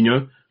from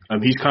Fabinho.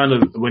 He's kind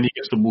of, when he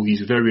gets the ball,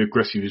 he's very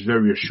aggressive. He's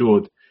very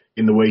assured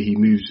in the way he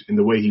moves, and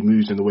the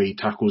way he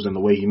tackles, and the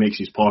way he makes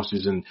his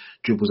passes and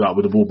dribbles out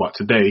with the ball. But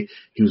today,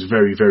 he was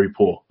very, very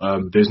poor.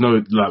 There's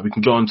no, like, we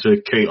can go on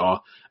to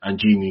Keita and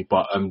Gini,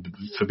 but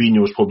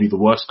Fabinho was probably the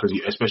worst,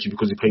 especially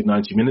because he played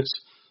 90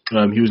 minutes.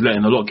 He was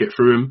letting a lot get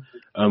through him.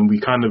 We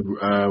kind of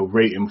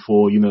rate him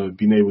for,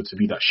 being able to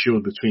be that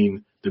shield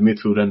between the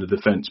midfield and the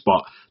defence.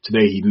 But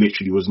today, he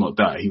literally was not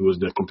that. He was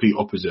the complete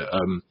opposite.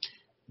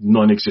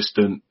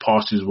 Non-existent,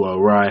 passes were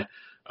awry.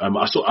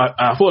 I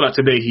thought that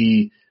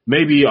today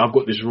maybe I've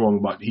got this wrong,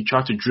 but he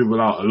tried to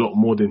dribble out a lot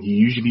more than he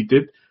usually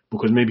did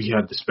because maybe he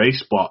had the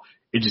space, but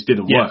it just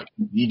didn't work.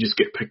 He just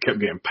kept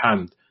getting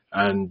panned.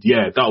 And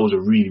that was a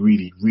really,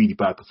 really, really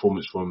bad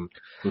performance from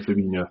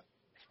Fabinho.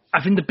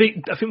 I think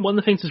one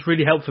of the things that's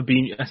really helped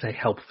Fabinho,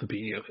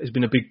 has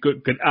been a big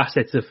good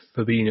asset to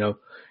Fabinho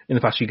in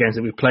the past few games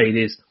that we've played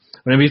is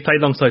whenever he's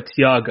played alongside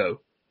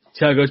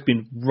Thiago's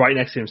been right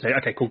next to him saying,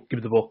 okay, cool, give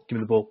me the ball,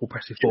 we'll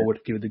press it forward,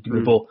 give me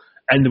the ball.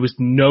 And there was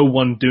no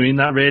one doing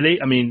that really.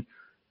 I mean,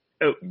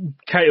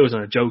 Keita was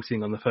on a joke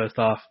thing on the first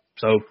half,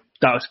 so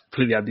that was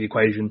completely out of the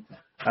equation.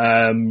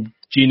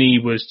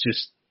 Gini was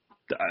just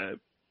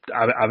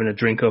having a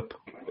drink up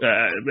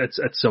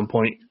at some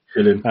point.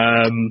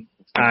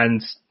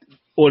 And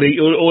all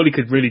he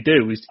could really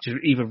do was just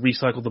either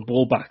recycle the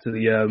ball back to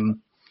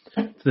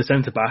the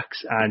centre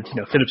backs, and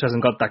Phillips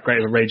hasn't got that great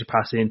of a range of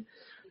passing.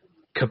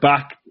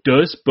 Kabak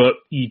does, but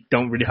you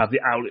don't really have the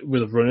outlet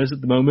with the runners at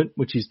the moment,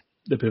 which is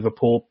a bit of a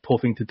poor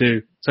thing to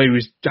do. So he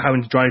was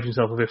having to drive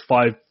himself a bit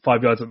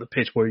five yards up the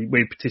pitch where he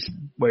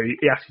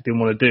actually didn't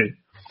want to do,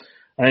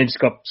 and it just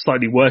got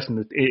slightly worse in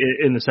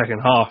the second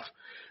half.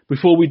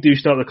 Before we do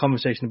start the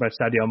conversation about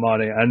Sadio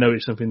Mane, I know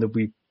it's something that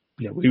we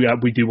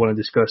do want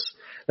to discuss.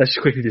 Let's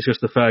just quickly discuss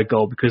the third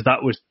goal, because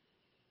that was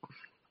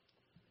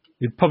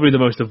probably the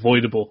most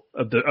avoidable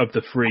of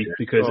the three,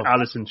 because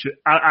Alisson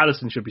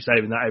should be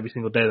saving that every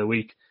single day of the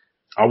week.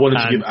 I wanted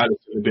to give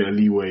Alisson a bit of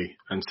leeway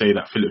and say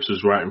that Phillips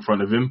was right in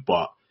front of him,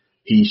 but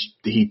he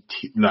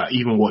like,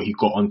 even what he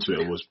got onto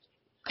it was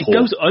poor. It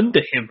goes under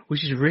him,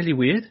 which is really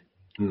weird.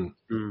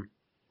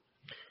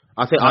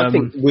 I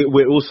think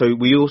we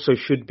also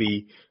should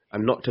be,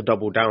 and not to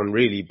double down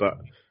really, but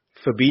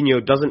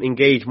Fabinho doesn't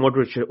engage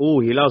Modric at all.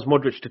 He allows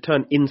Modric to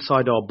turn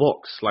inside our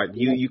box. Like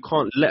you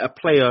can't let a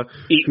player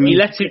he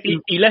lets him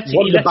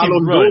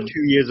run 2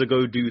 years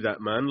ago do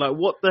that, man. Like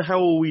what the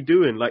hell are we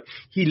doing? Like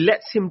he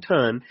lets him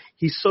turn.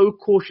 He's so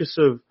cautious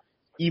of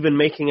even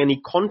making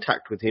any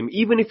contact with him.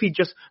 Even if he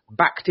just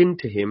backed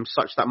into him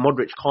such that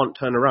Modric can't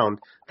turn around,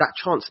 that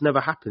chance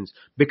never happens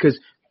because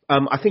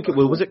I think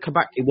was it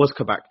Kabak? It was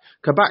Kabak.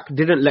 Kabak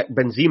didn't let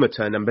Benzema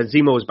turn, and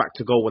Benzema was back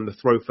to goal when the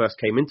throw first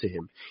came into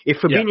him. If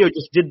Fabinho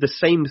just did the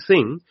same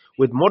thing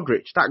with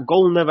Modric, that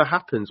goal never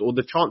happens, or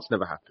the chance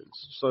never happens.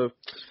 So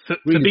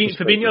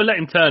Fabinho let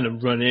him turn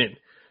and run in,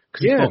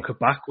 because he thought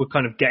Kabak would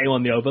kind of get him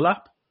on the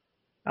overlap,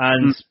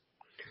 and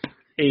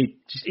it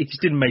just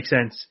didn't make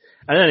sense.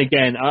 And then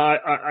again,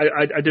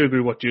 I do agree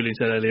with what Julian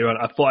said earlier on.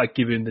 I thought I'd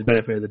give him the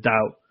benefit of the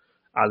doubt,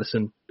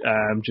 Alisson,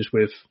 just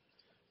with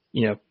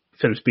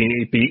Phillips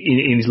being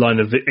in his line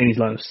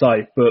of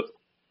sight, but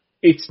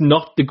it's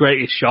not the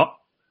greatest shot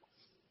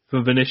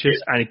from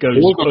Vinicius, and it goes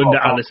under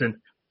Alisson.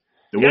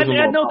 He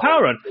had no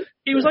power on.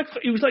 It was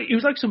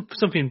like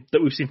something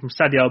that we've seen from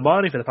Sadio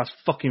Mane for the past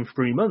fucking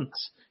 3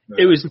 months.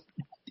 Yeah.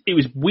 It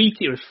was weak,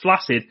 it was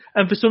flaccid,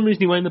 and for some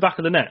reason he went in the back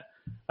of the net.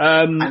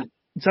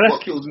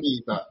 What kills me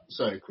is that.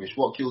 Sorry, Chris.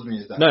 What kills me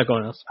is that. No, go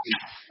on, else.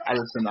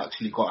 Alisson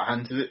actually got a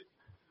hand to it.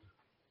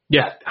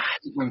 Yeah, I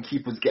hate when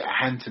keepers get a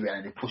hand to it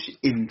and they push it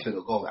into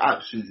the goal. It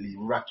absolutely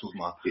rattles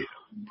my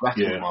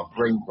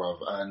brain, bruv.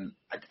 And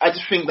I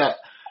just think that,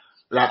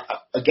 like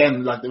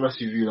the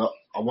rest of you,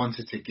 I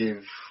wanted to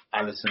give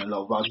Alisson a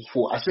lot, but I just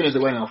thought, as soon as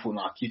it went, I thought,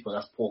 nah, keeper,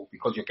 that's poor,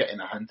 because you're getting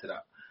a hand to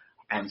that.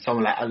 And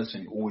someone like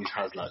Alisson always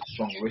has like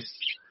strong wrists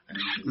and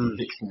he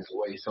hits things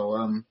away. So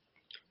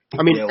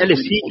I mean,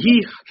 Ellis,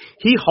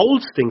 he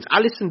holds things.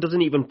 Alisson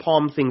doesn't even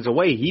palm things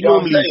away. He's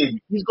got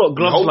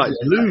gloves like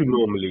glue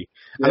normally.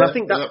 Yeah, and I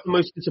think that's the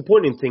most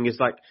disappointing thing is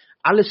like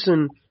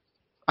Alisson,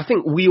 I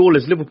think we all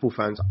as Liverpool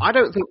fans, I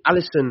don't think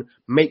Alisson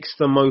makes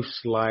the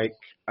most like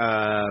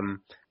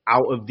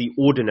out of the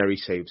ordinary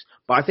saves.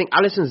 But I think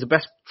Alisson's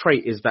best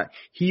trait is that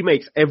he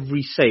makes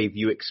every save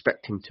you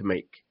expect him to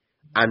make.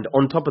 And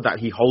on top of that,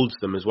 he holds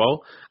them as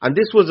well. And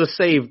this was a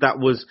save that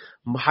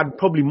had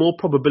probably more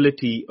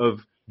probability of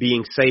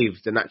being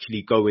saved than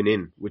actually going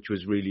in, which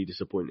was really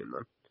disappointing,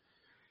 man.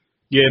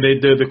 Yeah,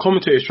 the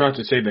commentators tried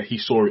to say that he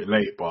saw it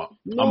late, but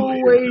no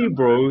way,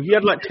 bro. He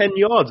had like 10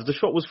 yards. The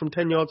shot was from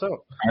 10 yards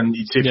out. And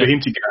for him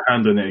to get a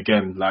hand on it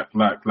again, like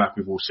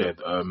we've all said,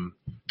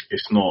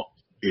 it's not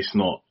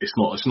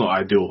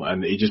ideal,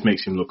 and it just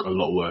makes him look a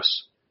lot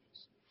worse.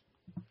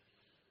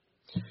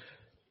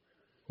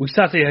 We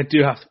sadly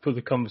do have to put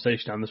the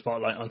conversation on the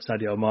spotlight on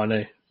Sadio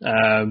Mane.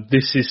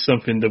 This is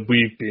something that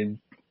we've been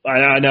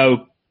I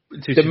know.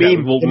 The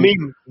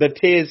meme, the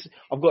tears.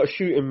 I've got a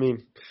shooting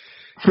meme.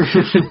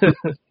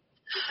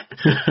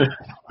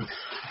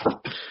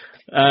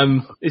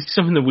 It's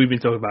something that we've been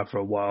talking about for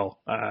a while.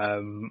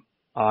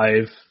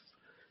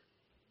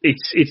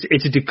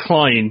 It's a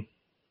decline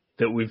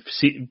that we've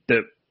seen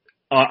that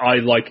I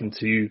liken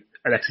to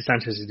Alexis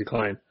Sanchez's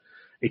decline.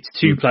 It's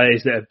two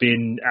players that have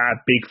been at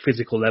a big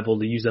physical level.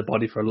 They use their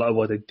body for a lot of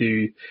what they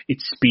do.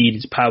 It's speed,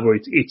 it's power,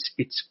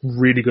 it's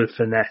really good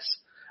finesse.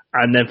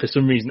 And then for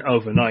some reason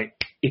overnight,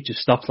 it just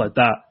stops like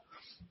that.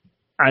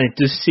 And it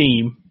does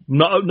seem,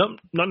 not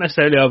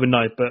necessarily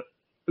overnight, but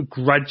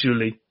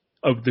gradually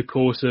over the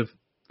course of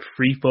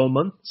 3-4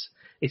 months,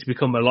 it's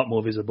become a lot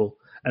more visible.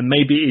 And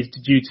maybe it is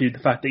due to the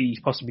fact that he's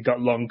possibly got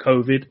long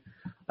COVID,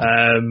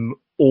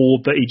 or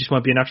that he just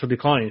might be a natural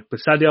decline. But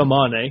Sadio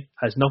Mane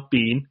has not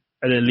been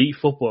an elite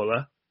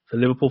footballer for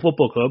Liverpool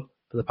Football Club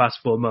for the past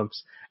 4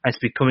 months. And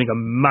it's becoming a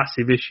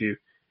massive issue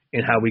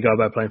in how we go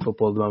about playing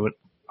football at the moment.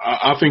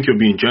 I think you're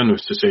being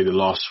generous to say the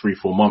last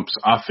 3-4 months.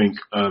 I think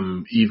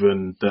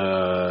even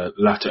the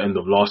latter end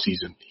of last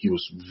season, he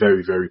was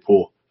very, very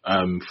poor.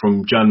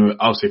 From January,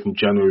 I'll say from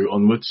January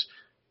onwards,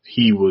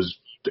 he was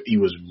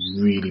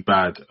really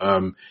bad.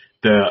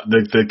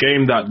 The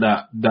game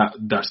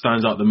that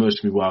stands out the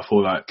most to me, where I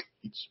feel like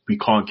we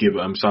can't give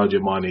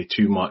Sadio Mane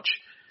too much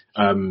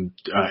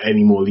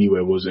any more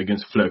leeway, was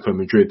against Atletico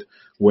Madrid,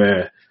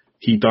 where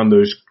he done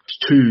those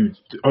two.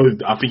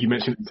 I think you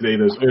mentioned it today.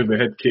 Those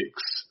overhead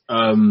kicks.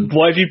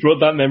 Why have you brought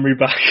that memory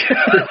back?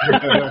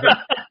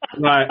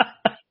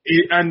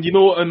 And you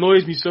know what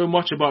annoys me so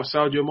much about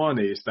Sadio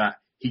Mane is that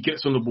he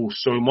gets on the ball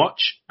so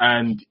much,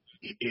 and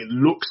it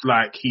looks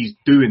like he's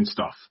doing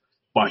stuff,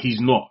 but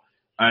he's not.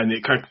 And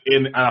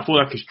I feel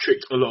like it's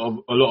tricked a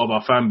lot of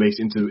our fan base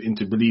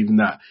into believing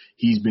that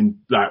he's been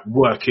like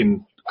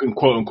working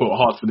quote unquote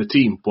hard for the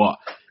team, but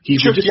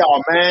he's tricked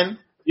y'all, man.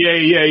 Yeah,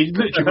 he's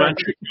literally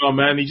tricked y'all,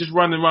 man. He's just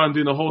running around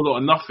doing a whole lot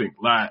of nothing.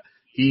 Like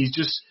he's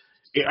just,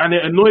 and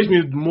it annoys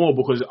me more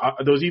because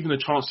there was even a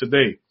chance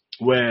today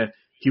where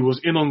he was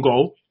in on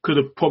goal, could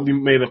have probably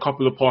made a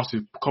couple of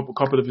passes,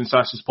 couple of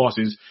incisive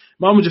passes.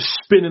 Man was just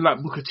spinning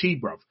like Booker T,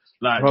 bruv.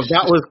 Like, bro,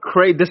 that was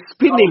crazy. The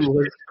spinning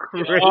was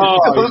crazy. Oh,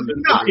 it was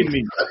annoying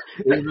me.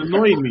 It was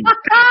annoying me.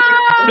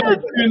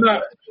 Doing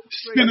that,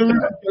 spinning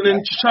around and then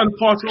just trying to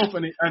pass it off,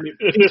 and it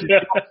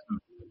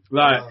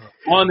like,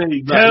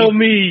 Mane, tell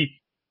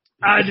me,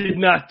 I did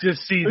not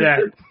just see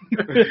that.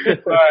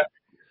 Like,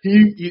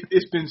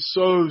 it's been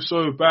so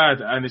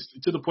bad, and it's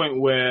to the point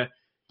where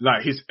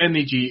like his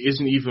energy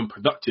isn't even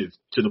productive,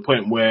 to the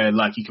point where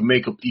like he can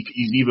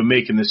he's even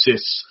making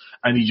assists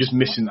and he's just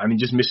missing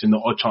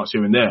the odd chance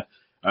here and there.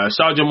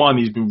 Sadio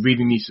Mane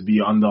really needs to be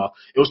under.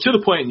 It was to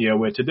the point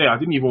where today I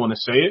didn't even want to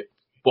say it,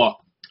 but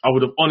I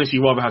would have honestly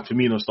rather had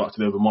Firmino start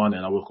today over Mane,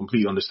 and I would have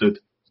completely understood.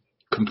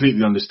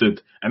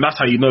 And that's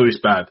how you know it's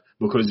bad,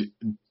 because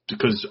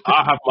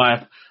I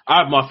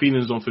have my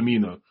feelings on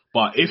Firmino.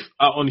 But if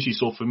I honestly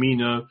saw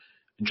Firmino,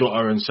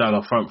 Jota, and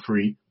Salah front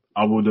three,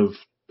 I would have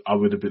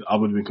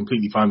been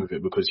completely fine with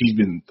it, because he's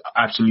been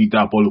absolutely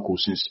diabolical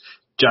since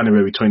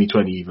January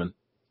 2020 even.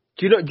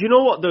 Do you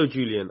know what though,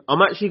 Julian?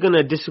 I'm actually going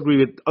to disagree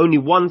with only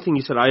one thing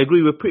you said. I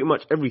agree with pretty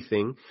much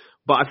everything,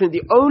 but I think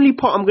the only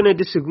part I'm going to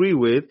disagree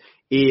with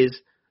is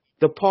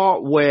the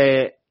part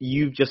where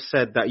you just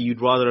said that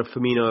you'd rather have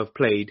Firmino have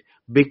played,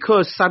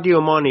 because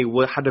Sadio Mane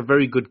had a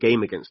very good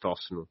game against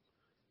Arsenal.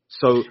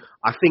 So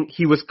I think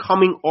he was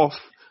coming off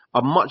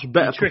a much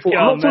better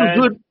performance.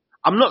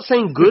 I'm not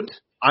saying good.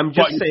 I'm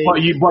just saying.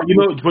 Do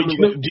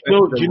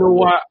you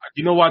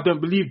know why I don't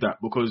believe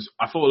that? Because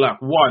I felt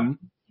like, one,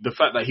 the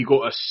fact that he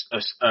got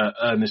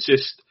an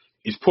assist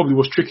is probably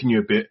what's tricking you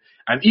a bit,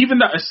 and even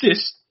that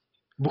assist,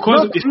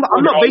 because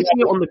I'm not basing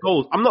it on the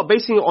goals. I'm not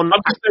basing it on.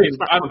 I'm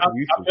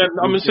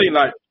just saying,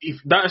 like,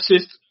 if that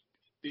assist,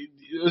 it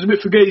was a bit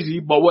fugazi,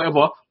 but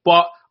whatever.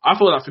 But I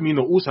felt like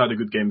Firmino also had a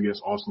good game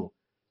against Arsenal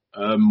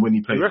when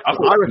he played. I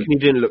reckon he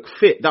didn't look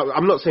fit.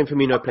 I'm not saying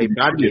Firmino played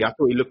badly. I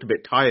thought he looked a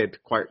bit tired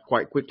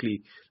quite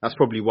quickly. That's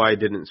probably why he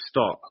didn't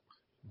start.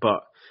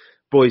 But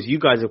boys, you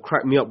guys have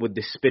cracked me up with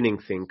this spinning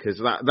thing, because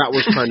that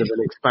was kind of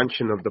an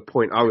expansion of the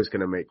point I was going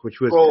to make, which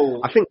was,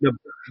 I think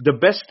the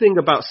best thing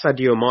about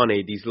Sadio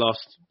Mane these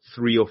last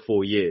 3 or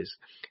 4 years,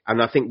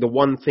 and I think the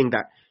one thing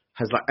that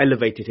has like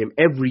elevated him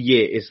every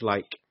year, is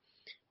like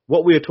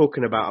what we were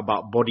talking about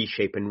body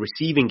shape and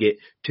receiving it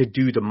to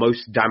do the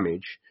most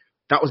damage.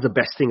 That was the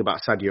best thing about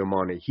Sadio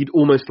Mane. He'd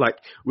almost like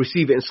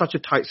receive it in such a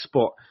tight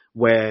spot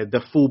where the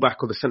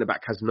fullback or the centre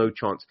back has no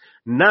chance.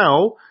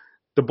 Now,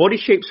 the body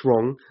shape's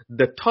wrong.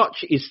 The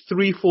touch is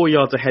 3-4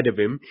 yards ahead of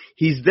him.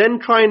 He's then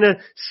trying to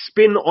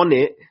spin on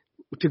it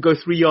to go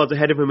 3 yards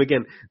ahead of him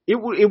again. It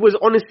was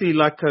honestly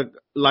like a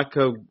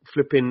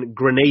flipping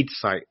grenade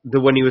site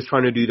when he was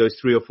trying to do those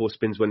 3 or 4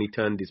 spins when he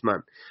turned his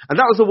man. And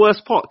that was the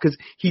worst part, because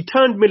he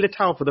turned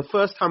Militao for the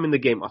first time in the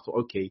game. I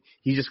thought, okay,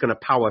 he's just going to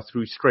power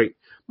through straight.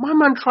 My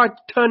man tried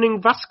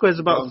turning Vasquez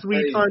about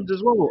 3 times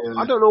as well.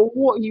 I don't know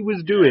what he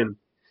was doing.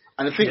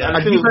 And I think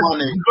You with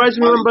Mane, you guys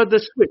remember the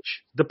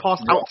switch, the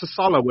pass out to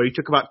Salah, where he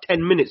took about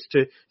 10 minutes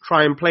to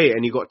try and play it,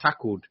 and he got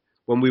tackled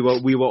when we were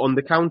on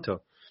the counter.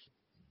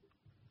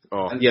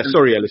 Oh,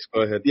 sorry, Ellis,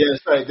 go ahead. Yeah,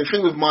 sorry. The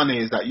thing with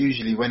Mane is that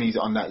usually when he's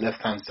on that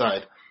left-hand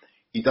side,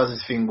 he does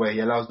this thing where he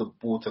allows the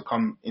ball to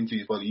come into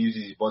his body,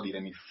 uses his body,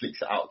 then he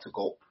flicks it out to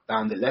go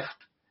down the left.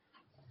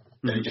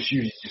 Then he just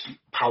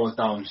powers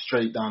down,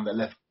 straight down the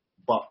left.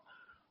 But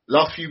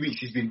last few weeks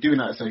he's been doing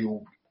that, so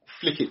he'll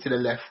flick it to the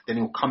left, then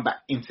he'll come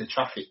back into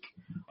traffic.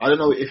 I don't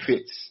know if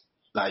it's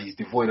like he's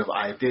devoid of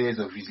ideas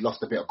or if he's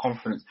lost a bit of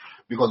confidence.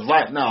 Because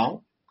right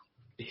now,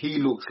 he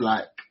looks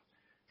like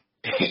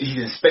he's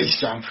in Space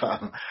Jam,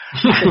 fam.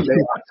 They have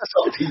to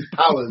stop his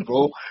powers,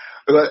 bro.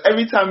 Because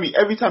every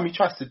time he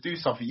tries to do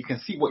something, you can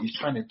see what he's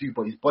trying to do,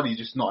 but his body's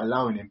just not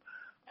allowing him.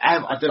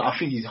 I don't know. I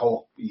think he's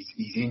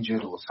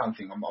injured or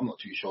something. I'm not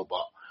too sure,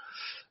 but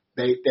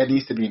there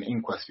needs to be an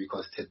inquest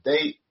because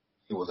today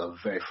it was a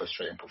very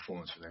frustrating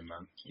performance for him,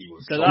 man. He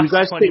was. The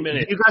last 20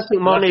 minutes. Do you guys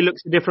think Mane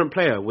looks a different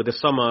player with a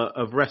summer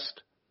of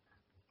rest?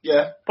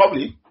 Yeah,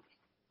 probably.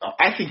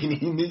 I think he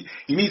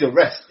needs a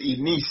rest.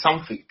 He needs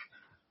something.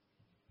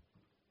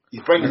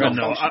 His brain is not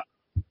functioning.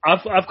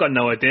 I've got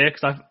no idea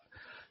because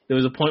there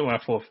was a point where I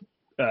thought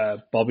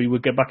Bobby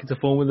would get back into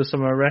form with the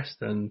summer of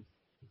rest, and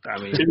I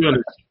mean, to be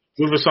honest,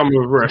 with the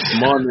summer of rest,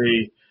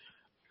 Mane,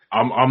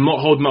 I'm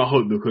not holding out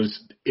hope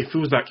because it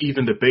feels like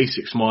even the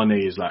basics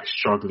Mane is like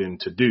struggling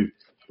to do.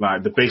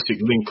 Like the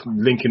basic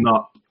linking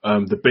up,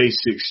 the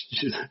basics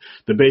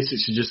are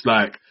just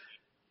like,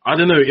 I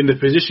don't know, in the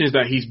positions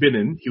that he's been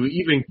in, he would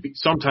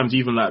sometimes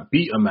even like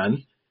beat a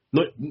man.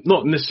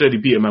 Not necessarily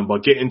beat a man,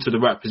 but get into the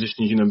right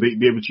positions,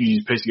 be able to use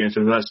his pace to get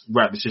into the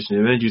right decision,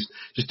 and then just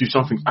do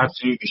something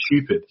absolutely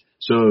stupid.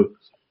 So,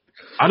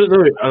 I don't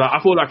know. I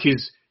feel like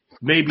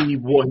maybe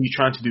what he's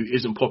trying to do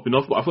isn't popping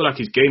off, but I feel like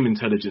his game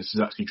intelligence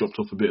has actually dropped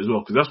off a bit as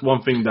well, because that's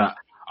one thing that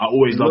I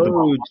always loved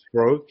about him.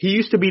 Bro. He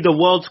used to be the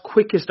world's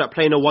quickest at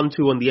playing a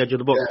 1-2 on the edge of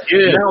the box.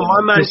 Yeah. Now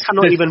my man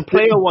cannot even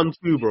play a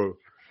 1-2, bro.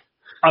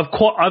 I've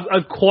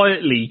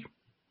quietly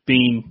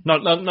been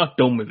not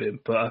done with him,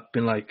 but I've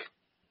been like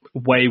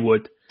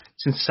wayward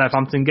since the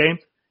Southampton game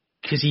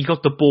because he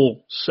got the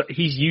ball. So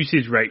his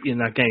usage rate in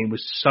that game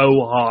was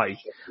so high,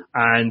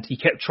 and he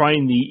kept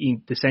trying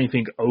the same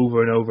thing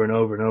over and over and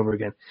over and over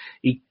again.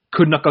 He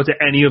could not go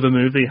to any other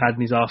move that he had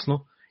in his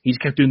arsenal. He just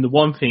kept doing the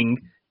one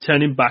thing,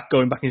 turning back,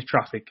 going back into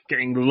traffic,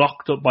 getting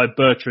locked up by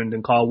Bertrand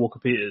and Kyle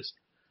Walker-Peters.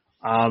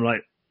 I'm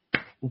like,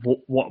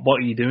 what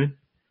are you doing?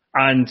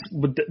 And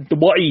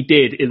what he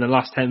did in the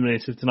last 10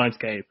 minutes of tonight's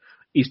game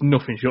is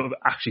nothing short of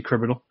actually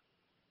criminal.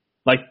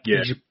 Like,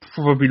 he should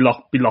probably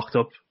be locked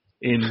up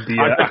in the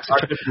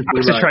active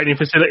training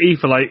facility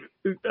for like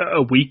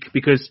a week,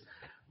 because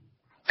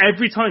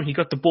every time he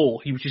got the ball,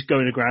 he was just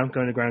going to ground.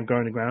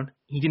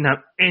 He didn't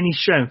have any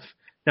strength,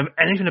 didn't have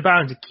anything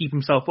about him to keep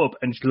himself up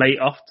and just lay it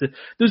off to.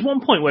 There was one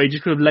point where he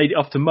just could have laid it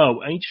off to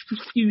Mo, and he just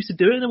refused to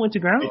do it and then went to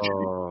ground. There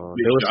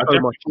was so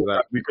much of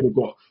that. We could have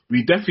got.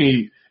 We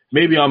definitely.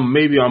 Maybe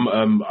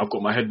I've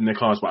got my head in the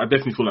clouds, but I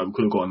definitely feel like we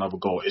could have got another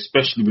goal,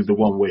 especially with the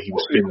one where he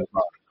was spinning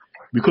about.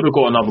 We could have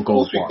got another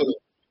goal. Poor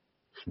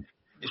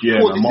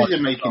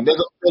decision making.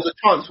 There's a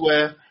chance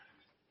where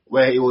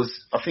it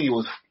was, I think it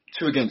was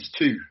 2 against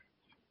 2.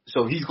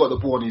 So he's got the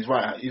ball on his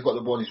right. He's got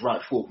the ball on his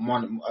right foot.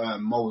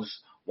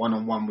 Mo's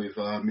 1-on-1 with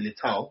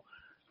Militao,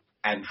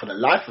 and for the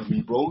life of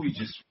me, bro, he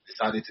just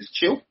decided to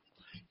chill.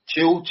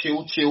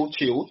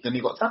 Then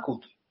he got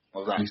tackled. I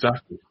was like,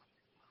 exactly.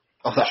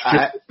 I was like,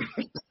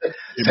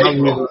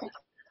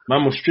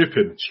 man was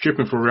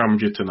stripping for Real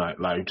Madrid tonight,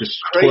 like just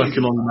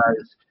twerking on the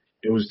night.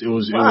 It was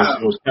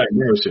quite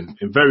embarrassing,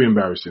 very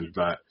embarrassing.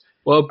 Like,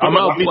 well,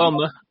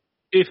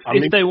 if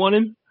they want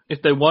him,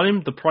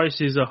 the price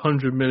is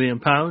 £100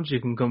 million.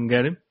 You can come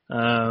get him.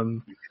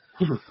 So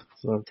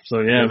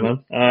yeah,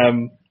 man.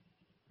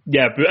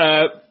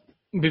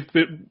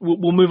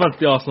 We'll move on to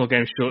the Arsenal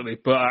game shortly,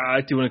 but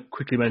I do want to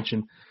quickly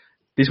mention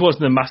this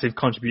wasn't a massive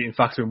contributing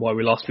factor in why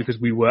we lost, because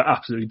we were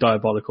absolutely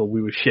diabolical.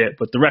 We were shit,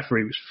 but the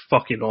referee was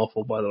fucking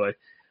awful, by the way,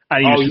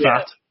 and he was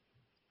fat.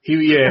 He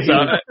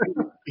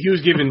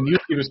was giving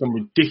some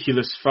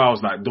ridiculous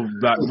fouls, like the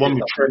one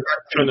with Trent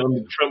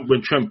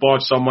when Trent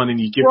barged someone and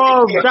he gave.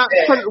 Bro,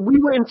 we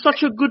were in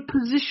such a good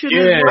position.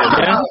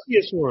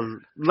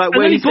 One, like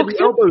where he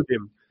elbowed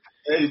him.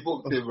 Yeah, he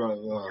booked him,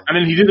 bro. And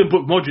then he didn't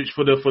book Modric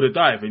for the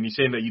dive, and he's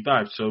saying that he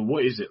dived. So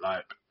what is it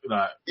like?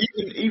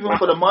 Even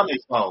for the Mane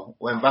foul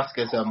when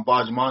Vasquez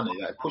barged Mane,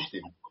 like pushed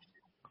him.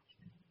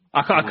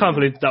 I can't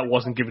believe that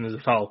wasn't given as a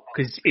foul,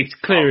 because it's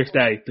clear as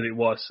day that it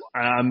was.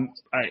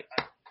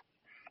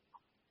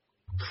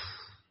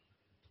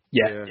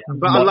 Yeah.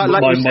 But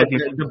like you said,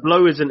 the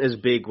blow isn't as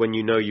big when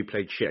you know you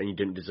played shit and you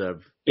didn't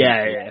deserve.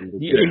 Yeah.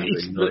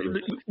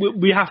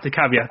 We have to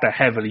caveat that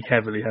heavily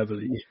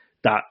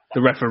that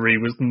the referee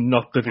was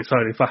not the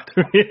deciding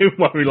factor in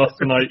why we lost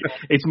tonight.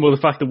 It's more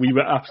the fact that we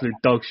were absolute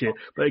dog shit.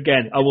 But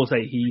again, I will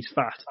say he's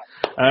fat.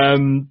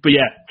 But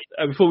yeah,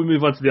 before we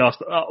move on to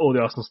all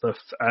the Arsenal stuff,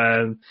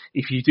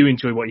 if you do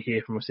enjoy what you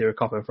hear from us here at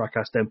Copper and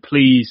Fracas, then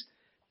please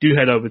do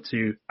head over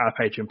to our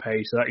Patreon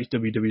page. So that is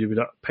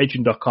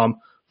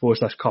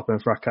www.patreon.com/Copper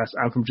and Fracas.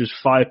 And from just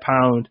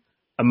 £5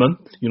 a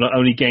month, you'll not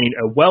only gain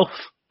a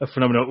wealth of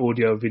phenomenal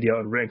audio, video,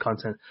 and written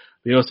content,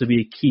 but you'll also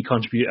be a key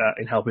contributor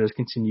in helping us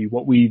continue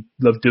what we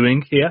love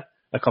doing here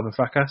at Copper and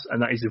Fracas.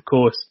 And that is, of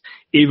course,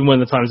 even when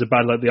the times are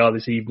bad like they are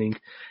this evening,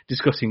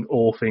 discussing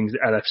all things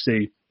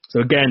LFC. So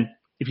again,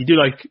 if you do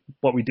like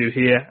what we do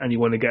here and you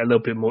want to get a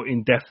little bit more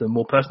in-depth and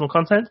more personal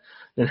content,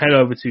 then head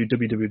over to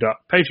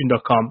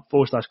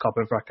www.patreon.com/Copper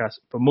and Fracas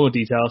for more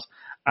details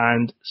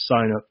and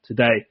sign up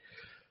today.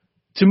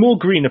 To more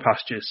greener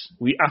pastures,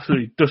 we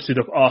absolutely dusted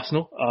up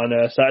Arsenal on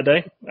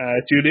Saturday.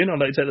 Julian, I'd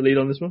like to take the lead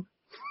on this one.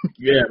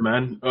 Yeah,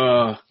 man.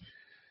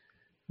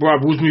 Bro, I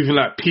was moving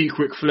like peak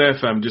Ric Flair,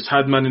 fam. Just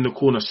had man in the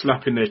corner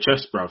slapping their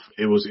chest, bruv.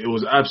 It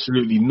was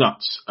absolutely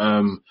nuts.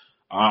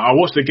 I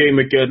watched the game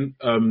again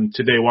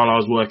today while I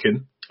was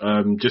working.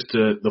 Just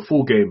the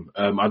full game.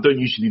 I don't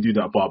usually do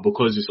that, but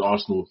because it's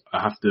Arsenal, I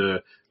have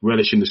to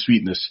relish in the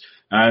sweetness.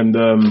 And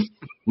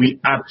we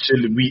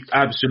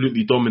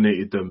absolutely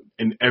dominated them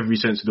in every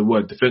sense of the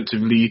word,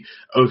 defensively,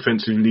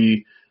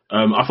 offensively.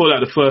 I felt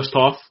like the first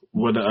half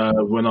when I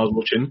was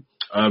watching,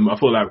 I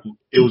felt like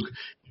it was.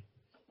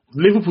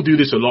 Liverpool do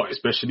this a lot,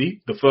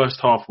 especially the first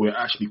half. We're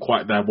actually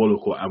quite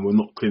diabolical and we're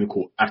not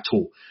clinical at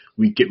all.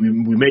 We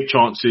make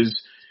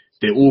chances.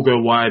 They all go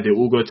wide. They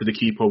all go to the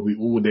keeper.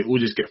 They all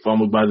just get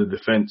fumbled by the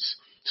defense.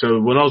 So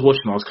when I was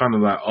watching, I was kind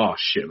of like, oh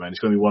shit, man, it's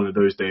going to be one of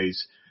those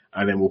days.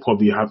 And then we'll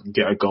probably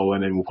get a goal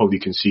and then we'll probably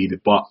concede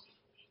it. But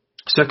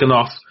second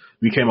half,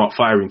 we came out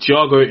firing.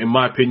 Thiago, in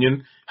my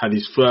opinion, had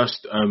his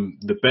first,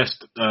 the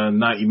best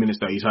 90 minutes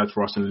that he's had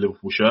for us in the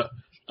Liverpool shirt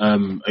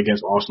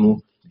against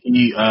Arsenal.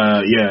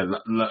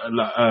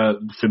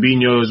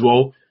 Fabinho as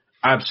well,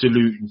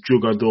 absolute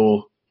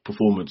jugador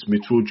performance,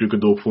 midfield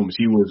jugador performance.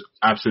 He was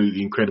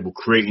absolutely incredible,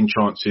 creating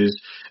chances.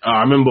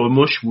 I remember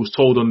Mush was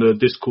told on the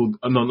Discord,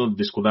 not the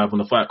Discord Live, on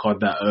the fight card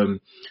that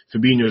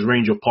Fabinho's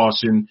range of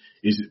passing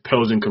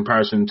pales in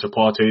comparison to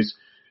Partey's.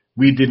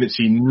 We didn't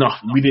see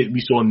nothing.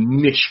 We saw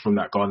niche from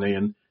that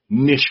Ghanaian,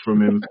 niche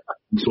from him.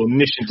 We saw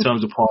niche in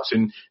terms of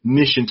passing,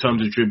 niche in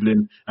terms of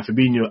dribbling, and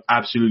Fabinho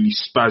absolutely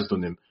spazzed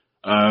on him.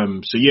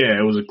 So yeah,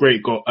 it was a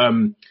great goal,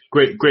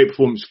 great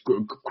performance,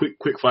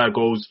 quick fire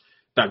goals.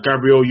 That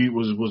Gabriel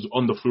was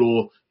on the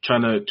floor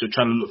trying to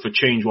look for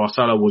change while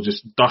Salah was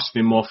just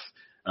dusting him off.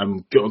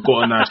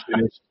 Got a nice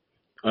finish.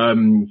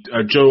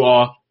 Joe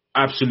R,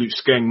 absolute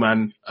skeng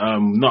man.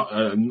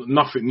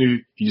 Nothing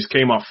new. He just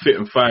came out fit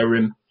and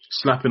firing,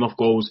 slapping off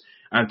goals,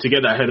 and to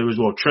get that header as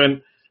well.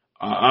 Trent,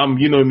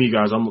 you know me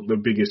guys, I'm not the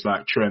biggest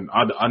like Trent.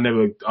 I'm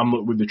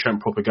not with the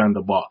Trent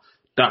propaganda, but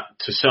that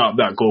to set up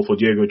that goal for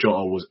Diego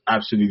Jota was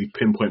absolutely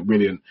pinpoint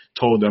brilliant.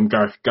 Told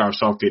Gareth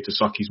Southgate to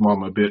suck his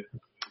mum a bit.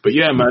 But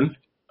yeah, man,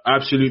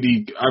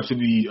 absolutely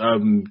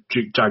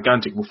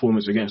gigantic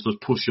performance against those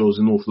pussies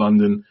in North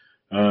London.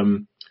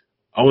 I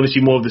want to see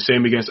more of the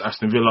same against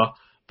Aston Villa.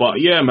 But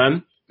yeah,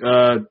 man,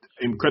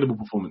 incredible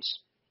performance.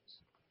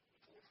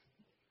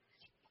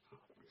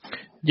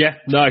 Yeah,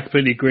 no, I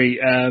completely agree.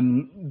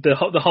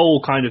 The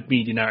whole kind of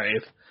media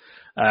narrative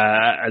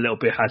a little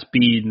bit has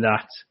been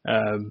that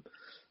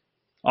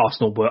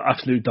Arsenal were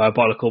absolutely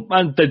diabolical,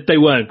 and they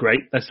weren't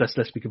great.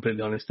 Let's be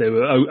completely honest. I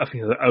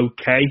think they were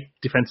okay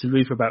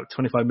defensively for about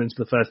 25 minutes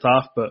of the first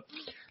half, but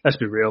let's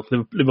be real.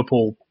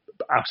 Liverpool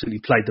absolutely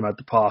played them out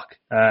the park.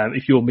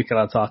 If you're Mikel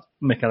Arteta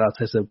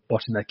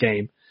watching that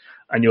game,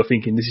 and you're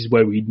thinking this is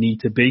where we need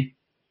to be,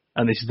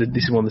 and this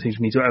is one of the things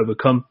we need to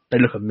overcome, they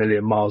look a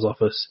million miles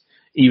off us.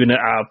 Even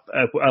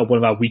at one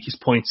of our weakest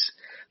points,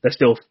 they're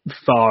still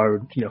far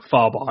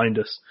behind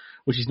us,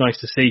 which is nice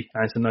to see,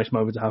 and it's a nice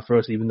moment to have for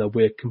us, even though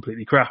we're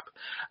completely crap.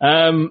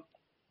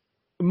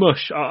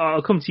 Mush,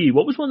 I'll come to you.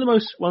 What was one of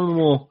the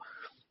more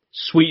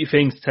sweet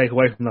things to take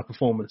away from that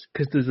performance?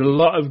 Because there's a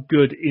lot of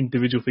good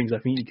individual things I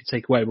think you could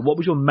take away, but what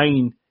was your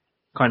main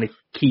kind of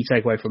key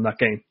takeaway from that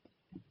game?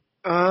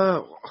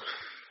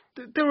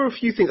 There were a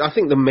few things. I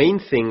think the main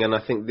thing, and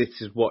I think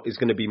this is what is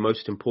going to be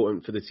most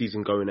important for the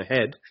season going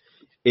ahead,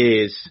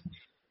 is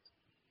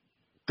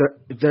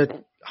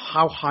the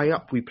how high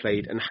up we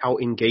played and how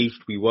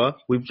engaged we were.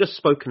 We've just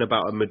spoken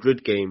about a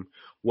Madrid game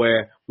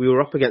where we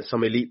were up against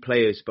some elite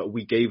players, but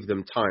we gave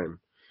them time.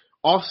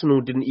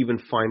 Arsenal didn't even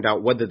find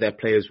out whether their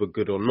players were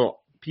good or not.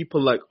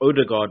 People like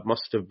Odegaard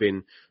must have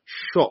been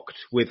shocked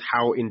with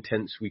how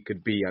intense we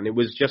could be, and it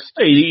was just...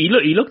 He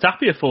looked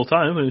happy at full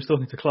time when he was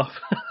talking to Klopp.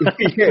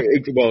 Yeah,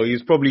 well, he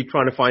was probably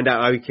trying to find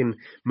out how he can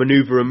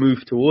manoeuvre a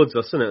move towards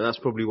us, isn't it? That's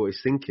probably what he's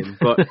thinking.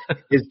 But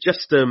it's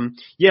just,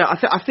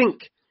 I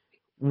think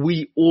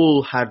we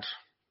all had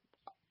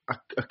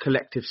a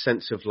collective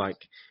sense of like,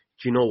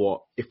 do you know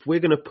what? If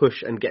we're going to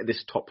push and get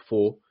this top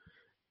four,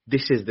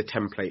 this is the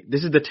template.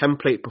 This is the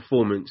template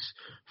performance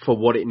for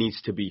what it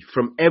needs to be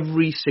from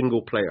every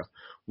single player,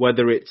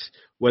 whether it's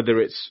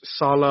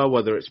Salah,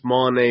 whether it's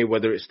Mane,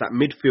 whether it's that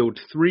midfield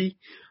three.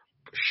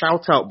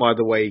 Shout out, by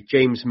the way,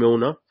 James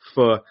Milner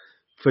for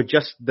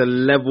just the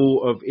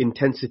level of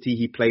intensity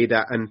he played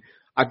at, and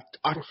I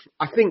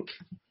think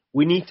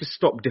we need to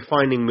stop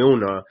defining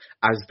Milner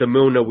as the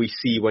Milner we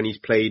see when he's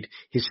played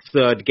his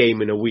third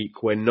game in a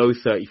week, where no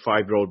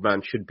 35-year-old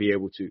man should be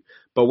able to.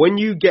 But when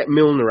you get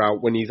Milner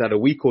out when he's had a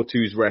week or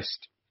two's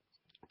rest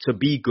to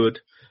be good,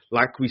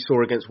 like we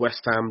saw against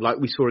West Ham, like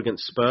we saw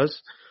against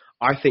Spurs,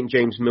 I think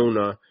James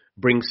Milner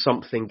brings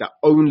something that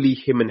only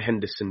him and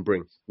Henderson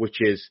bring, which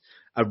is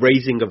a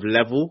raising of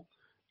level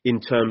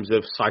in terms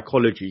of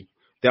psychology.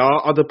 There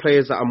are other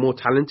players that are more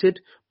talented,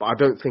 but I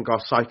don't think our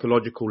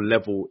psychological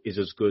level is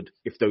as good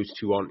if those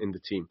two aren't in the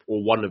team,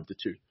 or one of the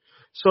two.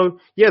 So,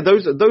 yeah,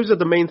 those are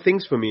the main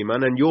things for me,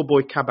 man. And your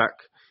boy Kabak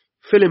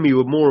filling me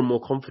with more and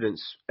more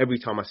confidence every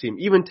time I see him.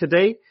 Even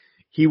today,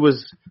 he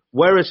was,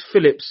 whereas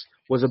Phillips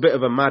was a bit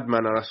of a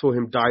madman, and I saw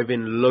him dive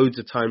in loads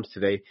of times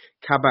today,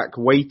 Kabak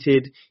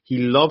waited. He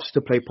loves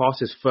to play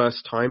passes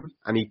first time,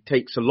 and he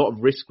takes a lot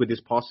of risk with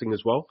his passing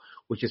as well,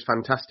 which is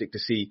fantastic to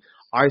see.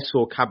 I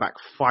saw Kabak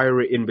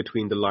fire it in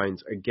between the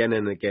lines again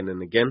and again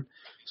and again.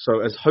 So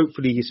as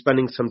hopefully he's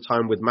spending some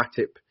time with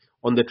Matip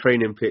on the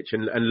training pitch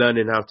and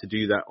learning how to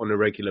do that on a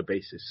regular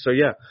basis. So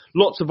yeah,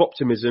 lots of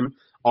optimism.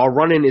 Our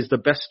run-in is the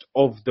best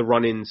of the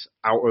run-ins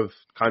out of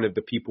kind of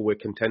the people we're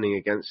contending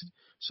against.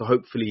 So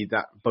hopefully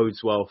that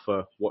bodes well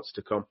for what's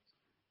to come.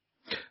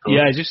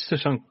 Yeah, just to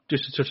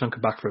touch on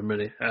Kabak for a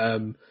minute.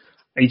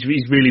 He's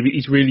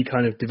really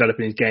kind of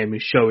developing his game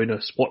and showing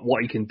us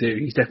what he can do.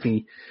 He's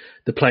definitely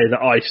the player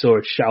that I saw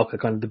at Schalke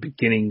kind of the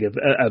beginning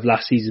of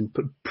last season,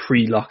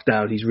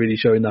 pre-lockdown. He's really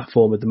showing that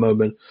form at the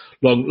moment.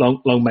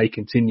 Long may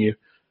continue.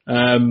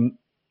 And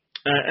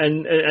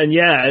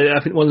yeah,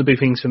 I think one of the big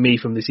things for me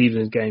from this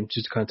evening's game,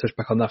 just to kind of touch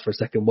back on that for a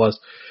second, was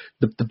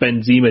the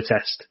Benzema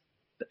test.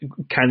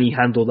 Can he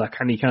handle that?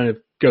 Can he kind of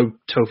go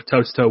toe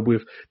to toe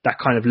with that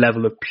kind of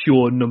level of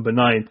pure number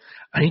 9?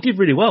 And he did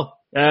really well.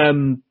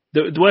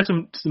 There were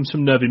some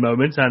nervy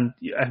moments, and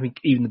I think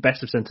even the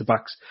best of centre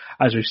backs,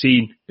 as we've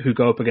seen, who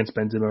go up against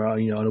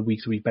Benzema, on a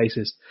week to week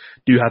basis,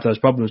 do have those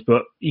problems.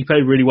 But he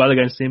played really well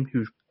against him. He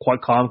was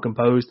quite calm,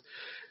 composed,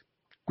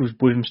 was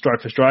with him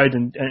stride for stride,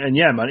 and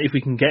yeah, man, if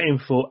we can get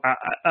him for,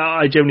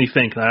 I genuinely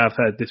think, and I have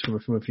heard this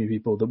from a few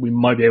people, that we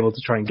might be able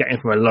to try and get him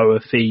for a lower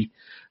fee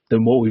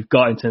than what we've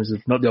got in terms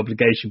of not the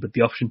obligation but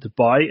the option to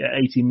buy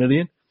at 18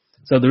 million.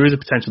 So there is a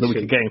potential that we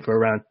could get him for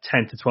around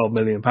 10 to 12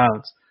 million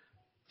pounds.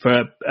 For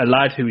a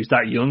lad who is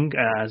that young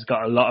and has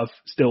got a lot of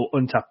still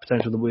untapped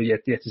potential that we're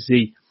yet to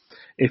see,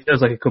 it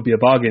feels like it could be a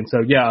bargain.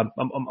 So yeah,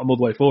 I'm all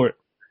the way for it.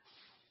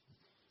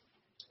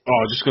 Oh,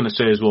 I was just going to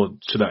say as well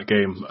to that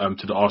game,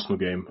 to the Arsenal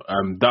game,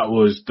 that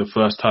was the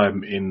first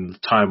time in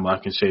time where I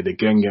can say the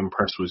Gengen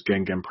press was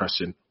Gengen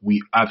pressing.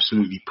 We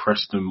absolutely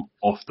pressed them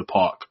off the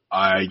park.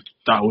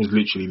 That was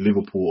literally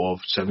Liverpool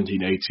of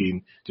 17,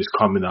 18, just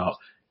coming out.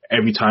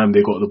 Every time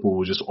they got the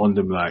ball, just on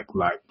them like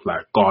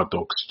guard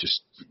dogs,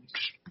 just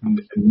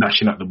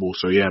gnashing at the ball.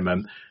 So yeah,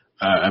 man,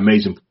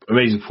 amazing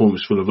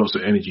performance, full of lots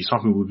of energy.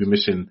 Something we've been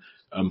missing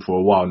for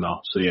a while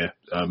now. So yeah,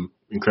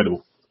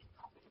 incredible.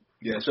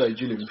 Yeah, sorry,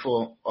 Julian.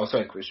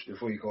 Chris,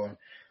 before you go on,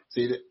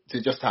 see,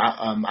 to just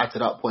add to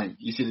that point,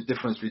 you see the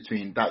difference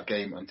between that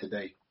game and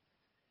today.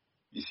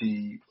 You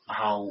see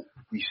how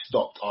we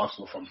stopped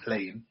Arsenal from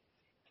playing.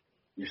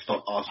 We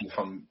stopped Arsenal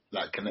from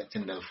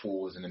connecting their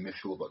forwards in the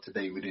midfield, but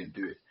today we didn't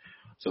do it.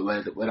 So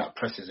where that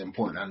press is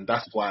important, and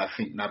that's why I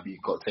think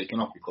Naby got taken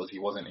off, because he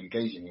wasn't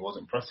engaging, he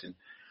wasn't pressing.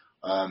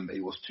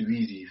 It was too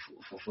easy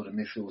for the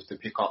midfielders to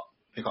pick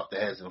up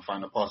their heads and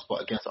find a pass.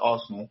 But against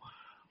Arsenal,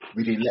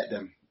 we didn't let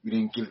them. We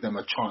didn't give them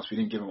a chance. We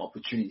didn't give them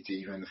opportunity to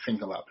even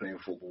think about playing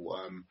football.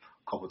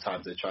 A couple of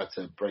times they tried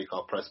to break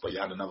our press, but you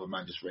had another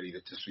man just ready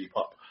to sweep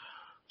up.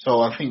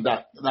 So I think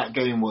that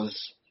game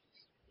was.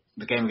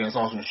 The game against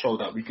Arsenal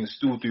showed that we can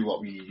still do what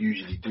we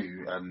usually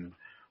do, and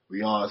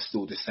we are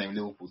still the same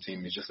Liverpool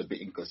team. It's just a bit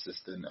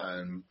inconsistent,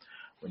 and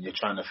when you're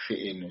trying to fit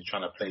in and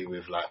trying to play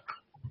with a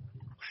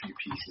few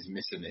pieces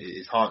missing,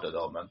 it's harder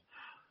though, man.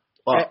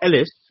 But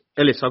Ellis,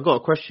 I've got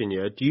a question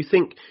here. Do you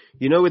think,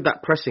 with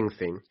that pressing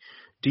thing,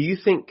 do you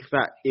think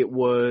that it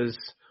was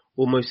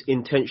almost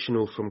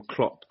intentional from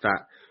Klopp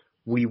that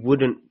we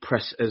wouldn't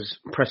press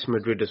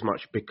Madrid as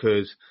much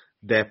because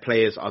their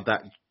players are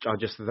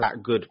just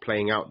that good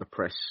playing out the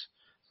press,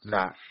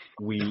 that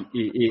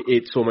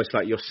it's almost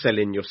like you're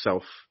selling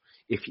yourself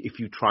if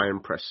you try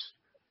and press?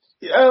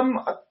 I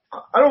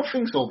don't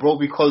think so, bro,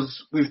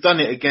 because we've done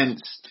it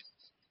against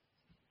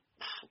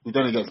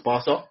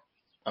Barca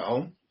at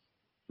home.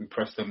 We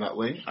pressed them that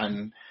way,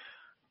 and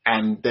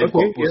they've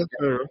got Busquets.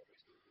 Yeah.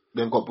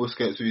 They've got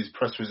Busquets who is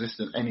press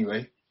resistant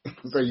anyway.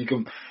 So you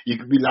can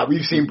be like,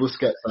 we've seen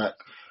Busquets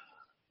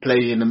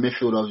play in the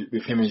midfield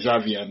with him and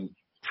Xavi and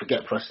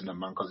forget pressing them,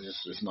 man, because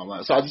it's not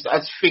right. So I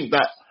just think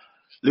that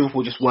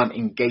Liverpool just weren't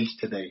engaged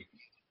today.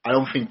 I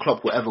don't think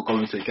Klopp will ever go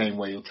into a game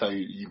where he'll tell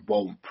you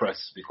won't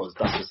press, because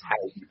that's just how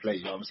we play,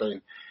 you know what I'm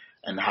saying?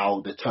 And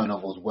how the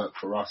turnovers work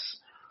for us.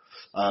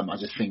 I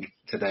just think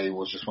today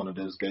was just one of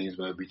those games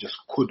where we just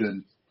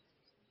couldn't.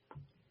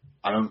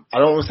 I don't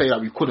want to say that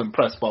we couldn't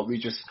press, but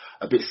we're just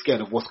a bit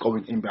scared of what's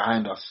going in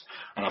behind us.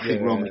 And I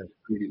think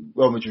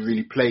Real Madrid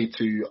really played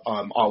to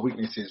our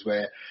weaknesses,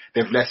 where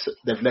they've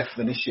left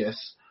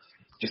Vinicius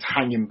just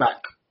hanging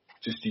back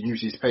just to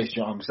use his pace.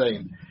 You know what I'm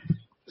saying?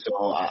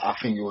 So I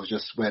think it was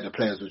just where the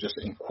players were just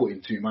caught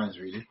in two minds,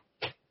 really.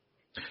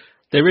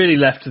 They really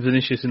left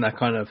Vinicius in that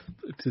kind of,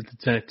 to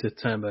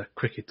term a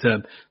cricket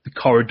term, the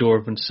corridor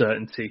of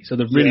uncertainty. So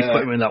they've really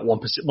put him in that one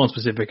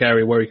specific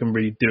area where he can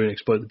really do and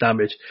exploit the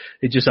damage.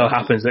 It just so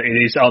happens that it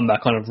is on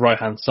that kind of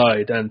right-hand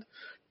side. And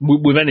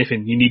with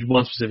anything, you need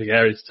one specific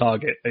area to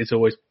target. It's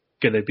always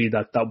going to be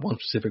that one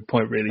specific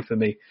point, really, for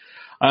me.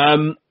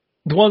 The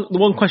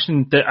one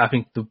question that I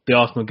think the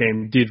Arsenal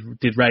game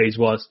did raise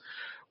was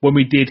when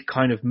we did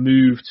kind of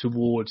move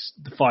towards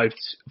the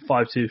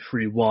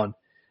 5-2-3-1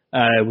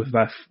 with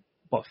about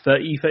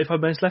 35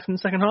 minutes left in the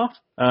second half.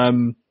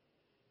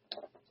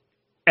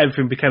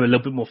 Everything became a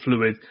little bit more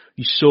fluid.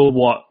 You saw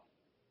what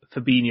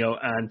Fabinho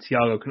and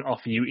Thiago can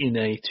offer you in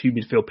a two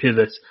midfield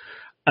pivot.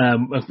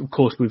 Of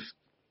course, with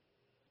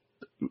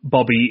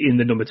Bobby in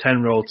the number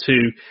 10 role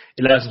too,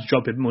 it allows us to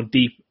drop a bit more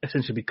deep,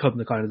 essentially become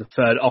the kind of the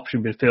third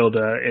option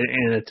midfielder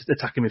in an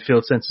attacking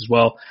midfield sense as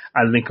well,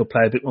 and link up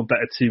play a bit more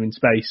better too in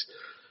space.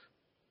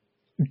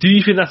 Do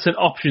you think that's an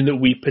option that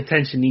we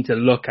potentially need to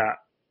look at?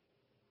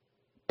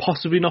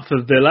 Possibly not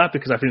for Villa,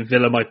 because I think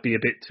Villa might be a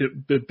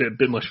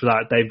bit much for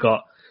that. They've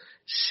got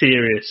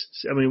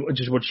serious. I mean,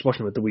 just watching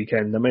them at the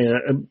weekend. I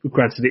mean,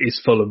 granted it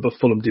is Fulham, but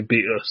Fulham did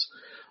beat us.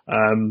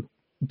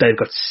 They've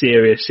got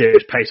serious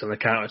pace on the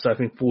counter. So I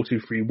think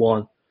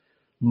 4-2-3-1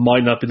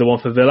 might not be the one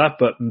for Villa,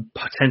 but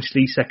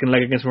potentially second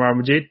leg against Real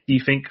Madrid. Do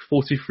you think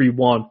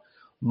 4-2-3-1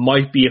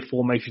 might be a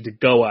formation to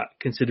go at,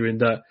 considering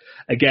that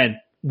again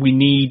we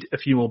need a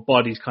few more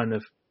bodies kind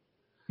of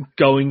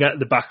going at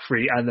the back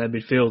three and their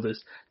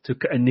midfielders to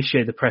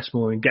initiate the press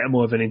more and get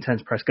more of an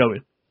intense press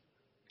going?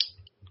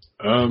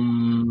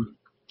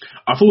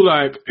 I feel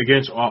like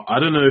against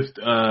Arsenal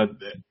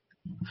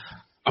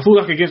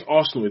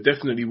it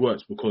definitely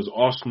works, because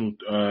Arsenal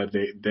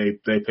they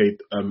played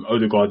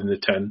Odegaard in the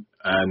 10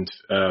 and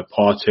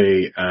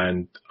Partey,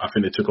 and I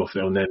think they took off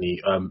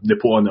Elneny. They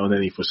put on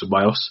Elneny for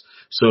Ceballos,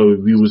 so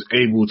we was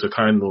able to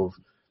kind of,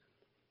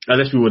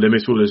 unless we were the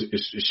midfielders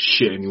is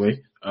shit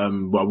anyway.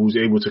 But we was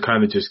able to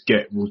kind of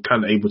get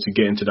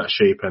into that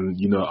shape, and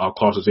our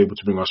class was able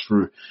to bring us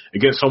through.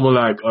 Against someone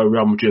like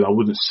Real Madrid, I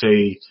wouldn't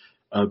say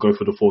go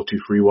for the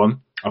 4-2-3-1.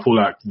 I feel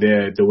like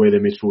the way their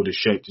midfield is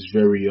shaped is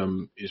very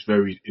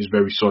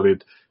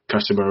solid.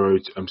 Casemiro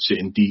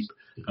sitting deep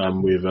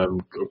with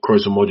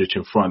Kroos and Modric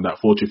in front. That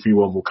 4-2-3-1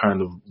 will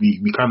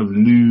we kind of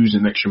lose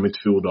an extra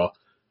midfielder.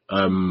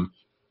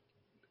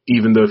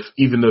 Even though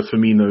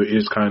Firmino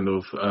is kind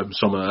of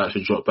someone that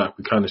actually dropped back,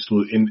 we kind of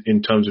still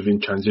in terms of in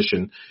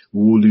transition,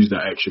 we will lose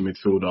that extra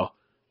midfielder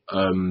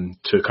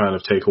to kind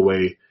of take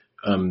away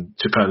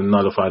to kind of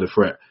nullify the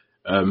threat.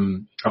 I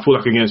feel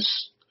like against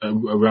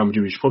Real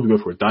Madrid, we should probably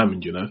go for a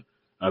diamond.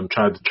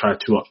 Try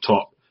two up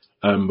top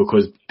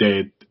because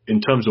they, in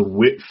terms of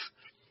width,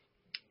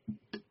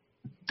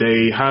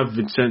 they have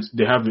Vinicius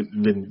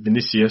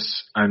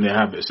and they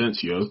have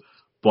Asensio.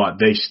 But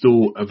they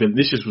still,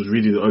 Vinicius was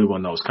really the only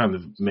one that was kind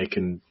of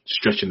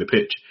stretching the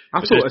pitch. I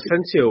thought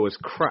Asensio was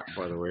crap,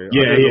 by the way.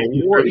 Yeah.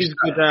 What he's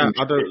good at,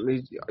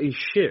 he's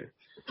shit.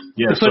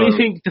 Yeah. The funny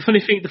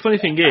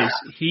thing is,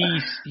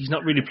 he's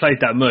not really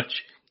played that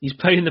much. He's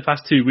played in the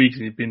past 2 weeks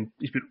and he's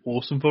been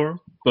awesome for him.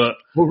 But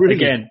really?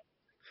 Again,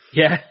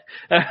 yeah.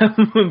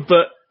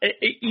 But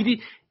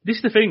this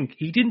is the thing.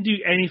 He didn't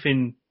do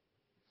anything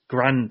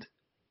grand.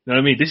 You know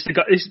what I mean? This is the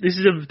guy. This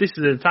is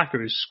an attacker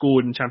who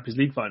scored in the Champions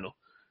League final.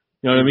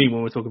 You know what I mean?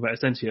 When we're talking about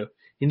Asensio,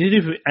 he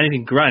didn't do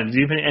anything grand. He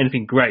didn't do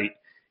anything great.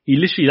 He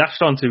literally latched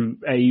onto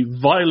a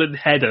violent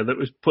header that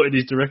was put in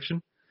his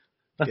direction.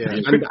 That's and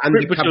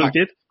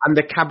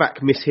the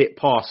Kabak mishit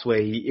pass where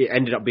it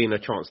ended up being a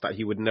chance that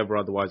he would never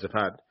otherwise have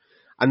had.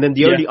 And then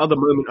the only other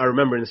moment I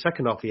remember in the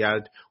second half he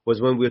had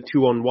was when we were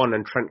 2-on-1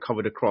 and Trent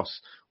covered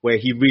across, where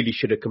he really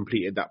should have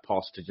completed that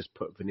pass to just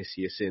put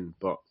Vinicius in,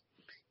 but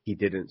he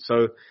didn't.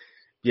 So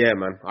yeah,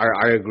 man,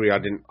 I agree. I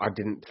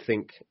didn't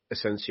think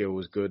Asensio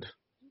was good.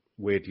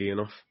 Weirdly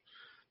enough,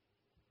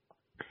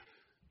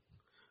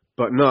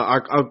 but no.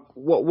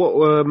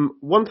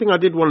 One thing I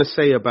did want to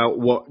say about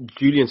what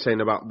Julian's saying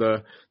about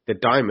the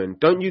diamond.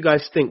 Don't you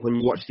guys think when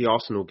you watch the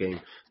Arsenal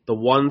game, the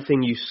one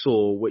thing you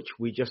saw, which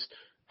we just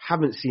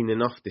haven't seen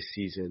enough this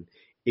season,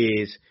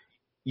 is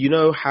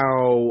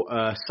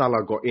how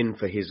Salah got in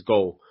for his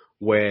goal,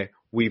 where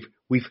we've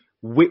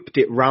whipped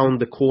it round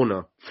the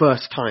corner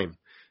first time.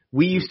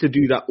 We used to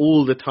do that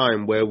all the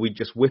time, where we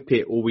just whip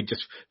it or we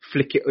just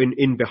flick it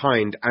in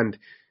behind, and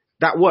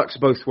that works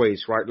both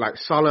ways, right? Like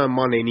Salah and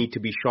Mane need to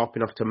be sharp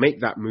enough to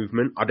make that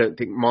movement. I don't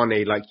think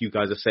Mane, like you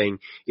guys are saying,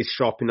 is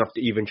sharp enough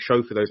to even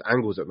show for those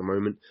angles at the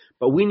moment.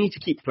 But we need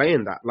to keep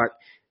playing that. Like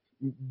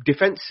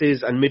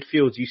defenses and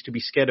midfields used to be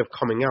scared of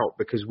coming out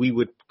because we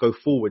would go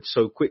forward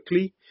so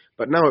quickly.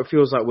 But now it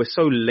feels like we're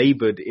so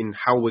laboured in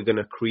how we're going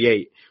to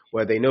create,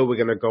 where they know we're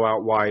going to go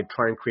out wide,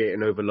 try and create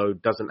an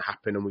overload, doesn't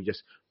happen, and we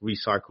just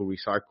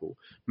recycle.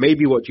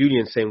 Maybe what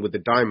Julian's saying with the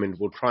diamond,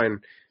 we'll try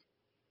and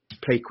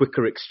play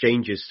quicker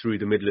exchanges through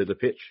the middle of the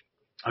pitch.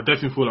 I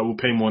definitely feel like we'll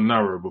play more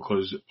narrow,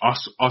 because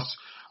us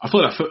I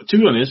thought that, to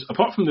be honest,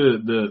 apart from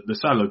the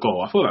Salah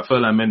goal, I thought that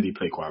Ferland Mendy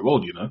played quite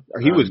well, you know.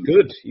 He was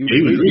good. He was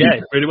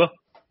really well.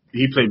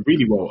 He played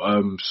really well.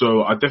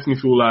 So I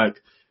definitely feel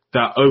like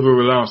that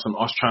over-reliance on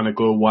us trying to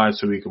go wide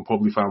so we can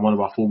probably find one of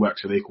our fullbacks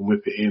so they can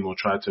whip it in or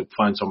try to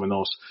find someone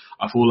else.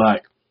 I feel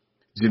like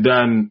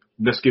Zidane,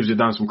 let's give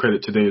Zidane some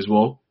credit today as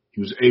well. He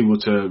was able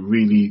to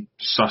really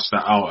suss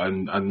that out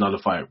and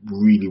nullify it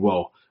really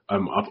well. It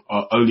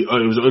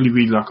was only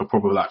really like a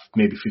proper like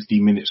maybe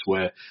 15 minutes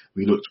where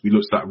we looked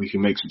like we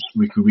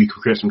could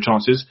create some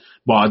chances.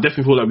 But I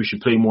definitely feel like we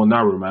should play more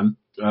narrow, man.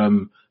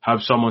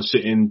 Have someone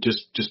sitting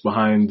just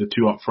behind the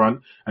two up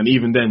front, and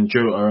even then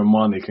Jota and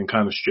Mane can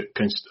kind of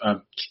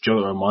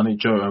Jota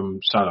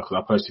and Salah, because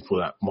I personally feel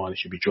that Mane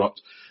should be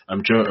dropped.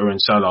 Jota and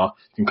Salah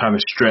can kind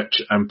of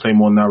stretch and play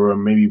more narrow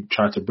and maybe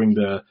try to bring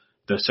the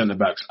centre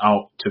backs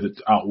out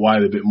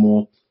wide a bit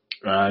more,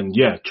 and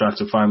try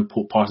to find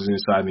passes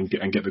inside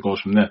and get the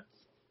goals from there.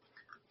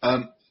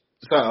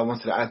 So I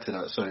wanted to add to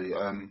that. Sorry,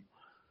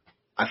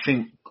 I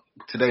think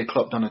today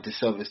Klopp done a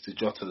disservice to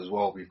Jota as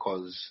well,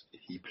 because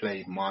he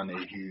played Mane,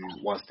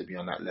 who wants to be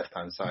on that left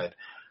hand side,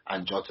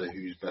 and Jota,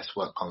 whose best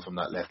work comes from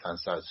that left hand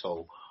side.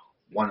 So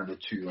one of the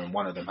two, and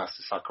one of them has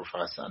to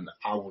sacrifice. And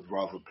I would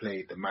rather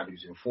play the man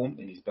who's in form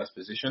in his best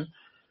position,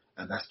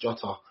 and that's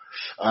Jota.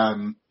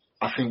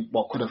 I think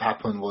what could have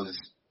happened was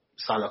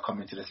Salah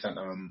coming to the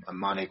centre and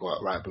Mane got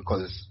it right,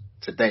 because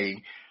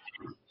today,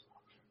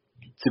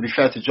 to be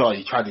fair to Jota,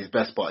 he tried his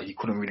best, but he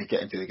couldn't really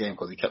get into the game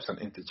because he kept on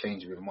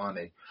interchanging with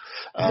Mane.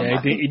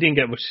 He didn't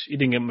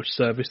get much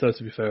service though,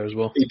 to be fair as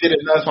well. He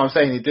didn't. That's what I'm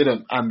saying. He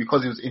didn't, and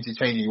because he was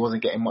interchanging, he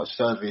wasn't getting much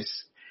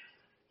service.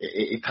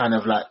 It kind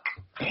of like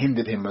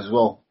hindered him as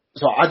well.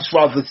 So I'd just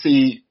rather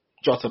see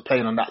Jota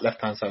playing on that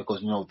left hand side,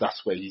 because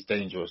that's where he's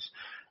dangerous.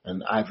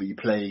 And either you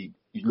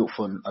look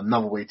for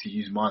another way to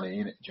use Mane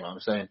in it. Do you know what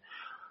I'm saying?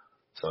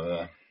 So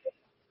yeah.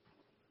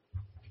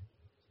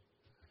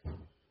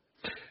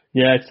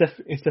 Yeah,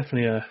 it's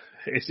definitely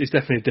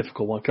a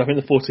difficult one. Cause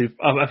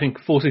I think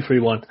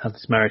 4-2-3-1 has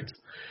its merit,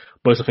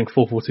 but I think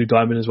 4-4-2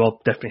 diamond as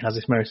well definitely has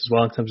its merit as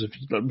well, in terms of,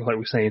 like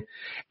we're saying,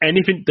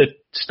 anything that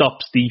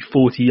stops the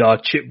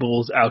 40-yard chip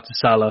balls out to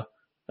Salah.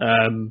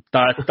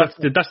 That's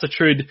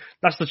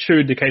the true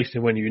indication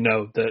of when you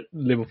know that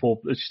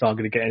Liverpool just aren't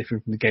going to get anything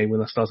from the game when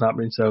that starts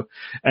happening. So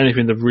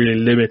anything that really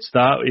limits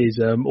that is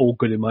all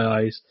good in my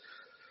eyes.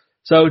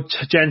 So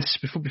gents,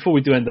 before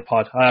we do end the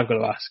pod, I have got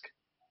to ask.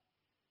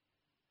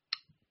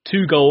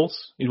 2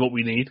 goals is what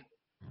we need.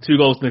 2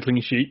 goals and a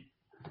clean sheet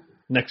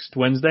next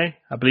Wednesday.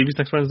 I believe it's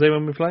next Wednesday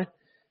when we play.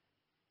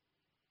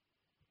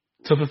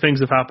 Tougher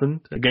things have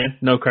happened. Again,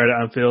 no credit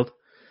at Anfield.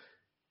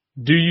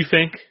 Do you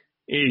think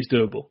it is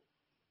doable?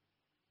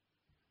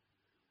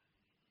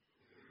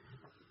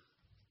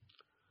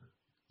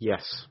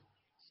 Yes.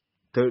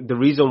 The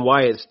reason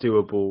why it's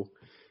doable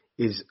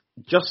is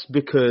just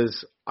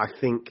because I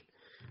think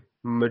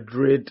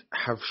Madrid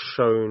have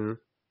shown,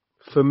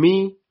 for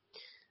me,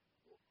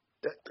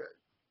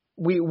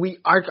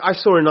 I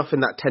saw enough in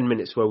that 10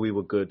 minutes where we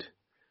were good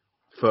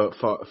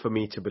for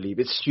me to believe.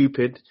 It's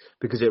stupid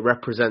because it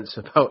represents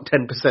about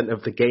 10%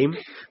 of the game,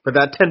 but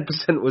that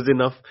 10% was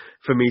enough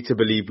for me to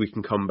believe we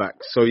can come back.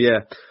 So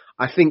yeah,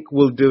 I think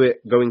we'll do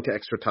it going to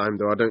extra time,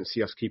 though. I don't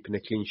see us keeping a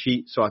clean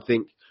sheet, so I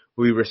think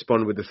we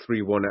respond with a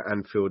 3-1 at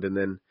Anfield and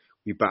then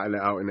we battle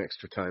it out in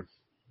extra time.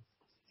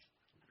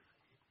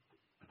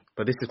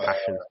 But this is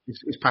passion.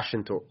 It's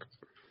passion talk.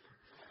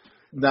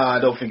 No, I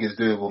don't think it's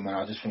doable, man.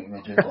 I just think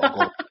Madrid got to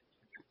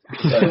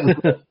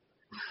go.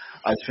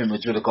 I just think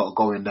Madrid have got to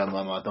go in them.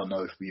 I don't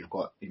know if we've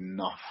got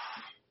enough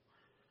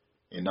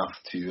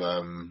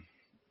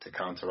to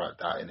counteract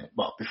that in it.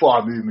 But before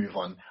I move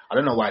on, I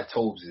don't know why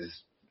Tobes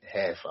is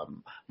here,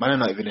 fam. Man, are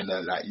not even in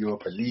the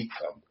Europa League,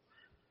 fam.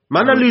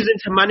 Man are losing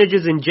to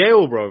managers in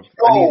jail, bro.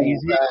 Oh, and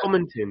he's here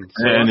commenting.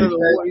 So Yeah, I don't know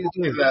what he's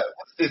doing.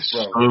 What's this,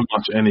 bro? So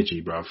much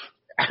energy, bruv.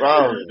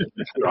 Bro,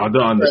 I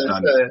don't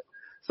understand it.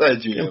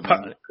 Julian,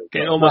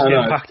 getting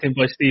packed in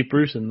by Steve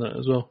Bruce and that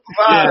as well.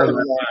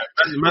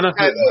 Man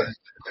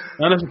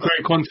has to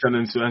create content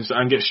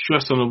and get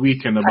stressed on the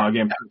weekend about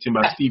getting packed in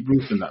by Steve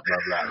Bruce and that,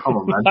 bruv. Like, come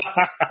on, man.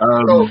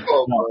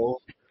 Go.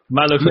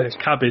 Man looks like his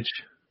cabbage.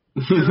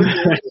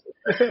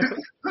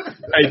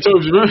 Hey,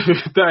 Tobes, remember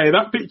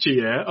that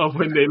picture, of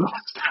when they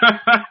lost?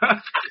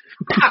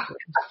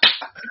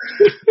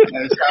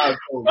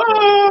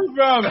 Oh,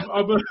 bruv.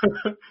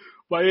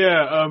 But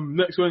yeah,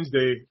 next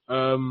Wednesday,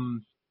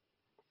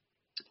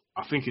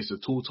 I think it's a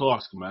tall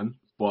task, man.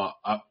 But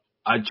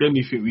I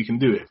genuinely think we can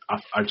do it.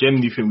 I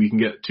genuinely think we can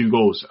get 2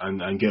 goals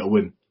and get a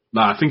win.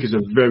 Like, I think it's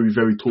a very,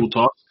 very tall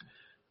task.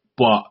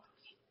 But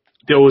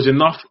there was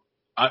enough,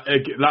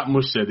 like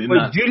Mush said.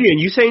 Julian,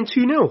 you saying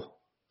 2-0?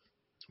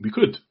 We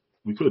could.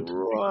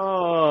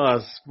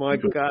 Ross, my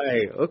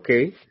guy.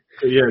 Okay.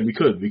 Yeah, we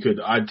could.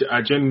 I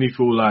genuinely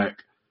feel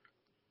like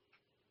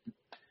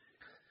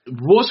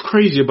what's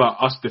crazy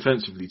about us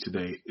defensively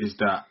today is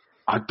that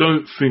I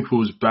don't think it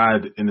was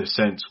bad in a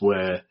sense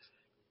where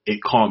it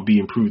can't be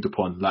improved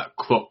upon. Like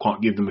Klopp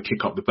can't give them a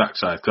kick up the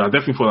backside. Because I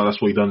definitely felt like that's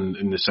what he done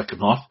in the second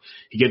half.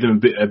 He gave them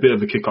a bit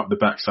of a kick up the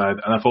backside,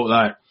 and I felt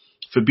like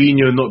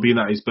Fabinho not being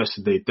at his best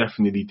today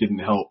definitely didn't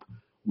help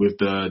with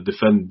the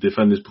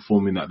defenders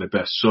performing at their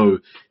best. So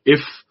if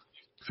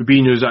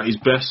Fabinho is at his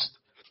best,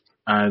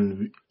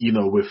 and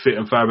we're fit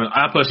and firing,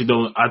 I personally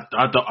don't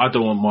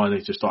want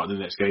Mane to start the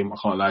next game. I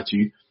can't lie to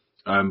you,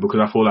 because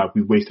I feel like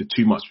we've wasted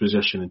too much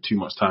possession and too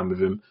much time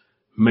with him.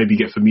 Maybe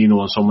get Firmino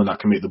on someone that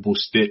can make the ball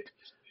stick.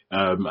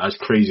 As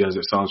crazy as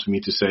it sounds for me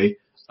to say,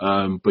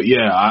 but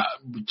yeah,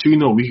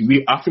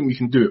 2-0. I think we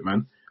can do it,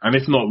 man. And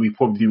if not, we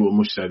probably do what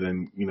Mush said,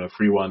 and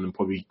 3-1, and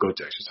probably go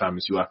to extra time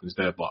and see what happens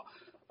there. But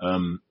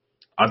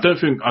I don't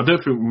think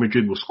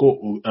Madrid will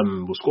score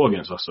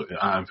against us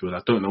at Anfield.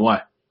 I don't know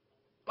why.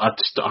 I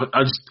just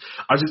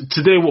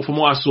today, from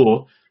what I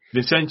saw,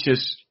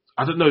 Vincentius,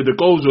 I don't know, the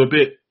goals were a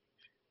bit.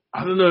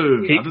 I don't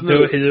know. They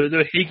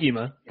were higgy,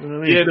 man. You know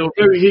what I mean? Yeah, they were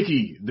very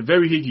higgy. They're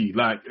very higgy.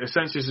 Like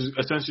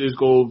Vincentius'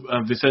 goal,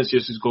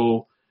 Vinicius'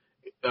 goal,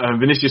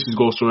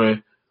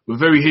 sorry, were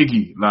very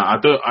higgy.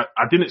 Like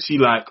I didn't see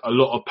like a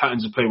lot of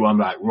patterns of play where I'm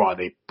like, right,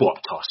 they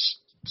bopped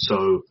us.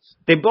 So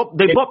they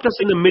bopped us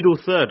in the middle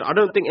third. I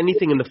don't think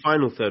anything in the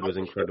final third was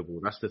incredible.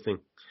 That's the thing.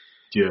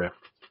 Yeah,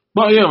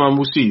 but yeah, man,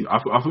 we'll see.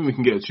 I think we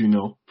can get a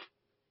 2-0.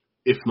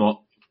 If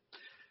not,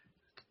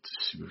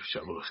 it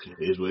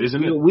is what,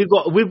 isn't it? We've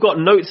got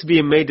notes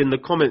being made in the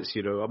comments.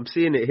 I'm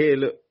seeing it here.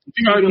 Look,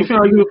 you think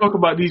I give a fuck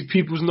about these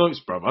people's notes,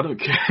 bruv? I don't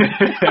care. We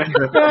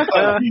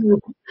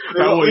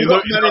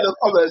got men in the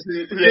comments who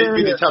ain't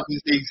been in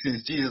Champions League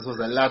since Jesus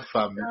was a lad,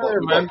 fam.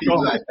 Man,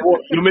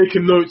 you're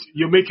making notes.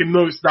 You're making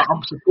notes that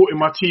I'm supporting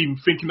my team,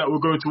 thinking that we're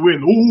going to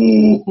win.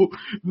 Ooh,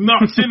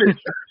 nuts in it.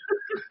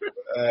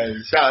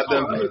 Shout out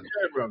them,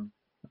 man.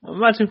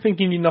 Imagine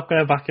thinking you're not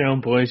going to back your own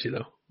boys.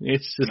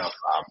 It's just.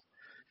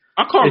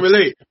 I can't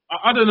relate.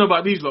 I don't know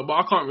about these lot, but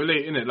I can't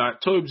relate, innit?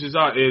 Like, Tobes is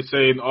out here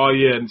saying, oh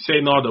yeah, and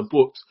saying all the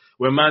books,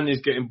 when man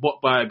is getting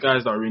bopped by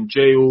guys that are in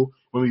jail,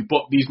 when we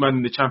bopped these men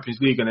in the Champions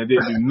League and they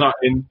didn't do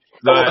nothing.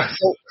 Like,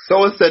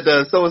 someone said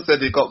they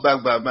got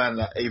banged by a man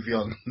like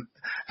Avion.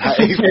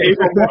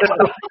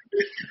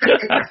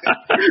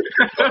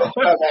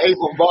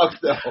 Avon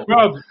Barksdale.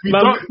 Man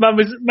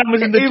was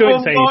in the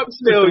joint saying,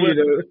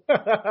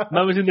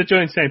 man was in the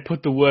joint saying,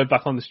 put the word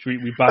back on the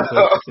street, we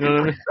backwards. You know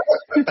what I mean?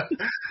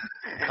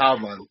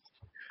 Come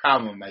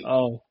on, mate.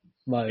 Oh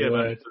my word!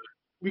 Man.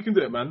 We can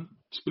do it, man.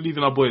 Just believe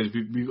in our boys.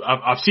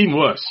 I've seen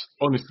worse,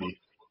 honestly.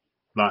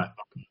 Like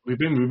we've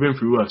been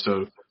through worse.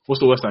 So what's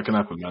the worst that can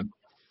happen, man?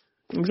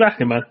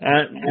 Exactly, man.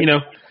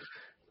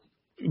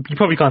 You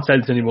probably can't say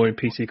this anymore in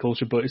PC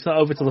culture, but it's not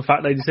over till the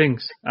fat lady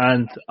sings.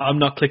 And I'm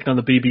not clicking on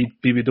the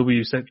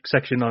BBW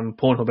section on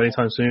Pornhub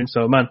anytime soon.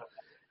 So, man,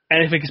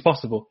 anything is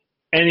possible.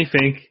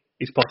 Anything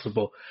is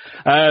possible.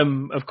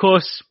 Of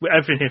course, with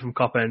everything here from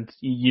Cop End,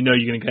 you're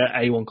going to get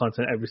A1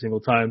 content every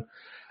single time.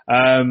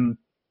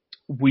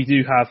 We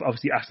do have,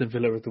 obviously, Aston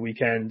Villa at the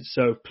weekend.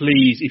 So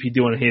please, if you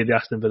do want to hear the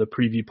Aston Villa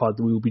preview pod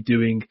that we will be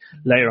doing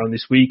later on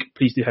this week,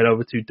 please do head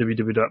over to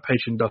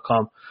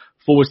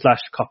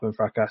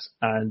www.patreon.com/CopandFracas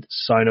and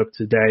sign up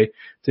today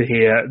to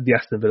hear the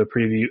Aston Villa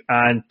preview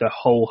and the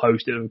whole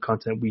host of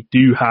content we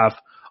do have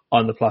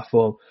on the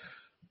platform.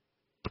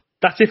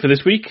 That's it for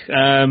this week.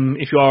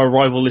 If you are a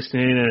rival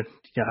listening and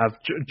you have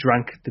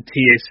drank the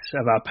tears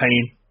of our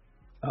pain,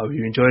 I hope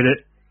you enjoyed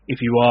it.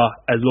 If you are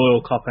a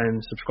loyal Cop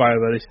End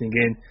subscriber listening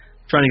in,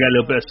 trying to get a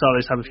little bit of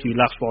solace, have a few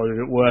laughs while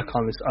you're at work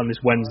on this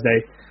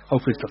Wednesday.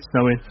 Hopefully it's not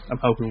snowing. I'm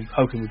hoping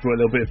we brought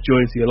a little bit of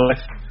joy into your life.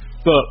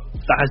 But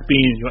that has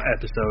been your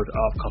episode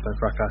of Cop and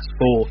Fracas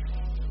for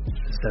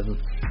the 7th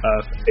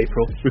of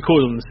April,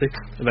 recorded on the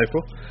 6th of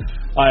April.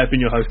 I have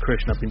been your host,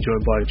 Chris, and I've been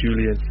joined by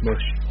Julian,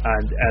 Mush,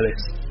 and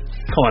Ellis.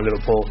 Come on,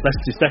 Liverpool. Let's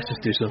just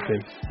do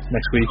something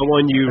next week. Come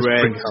on, you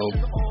Reds. Bring it home.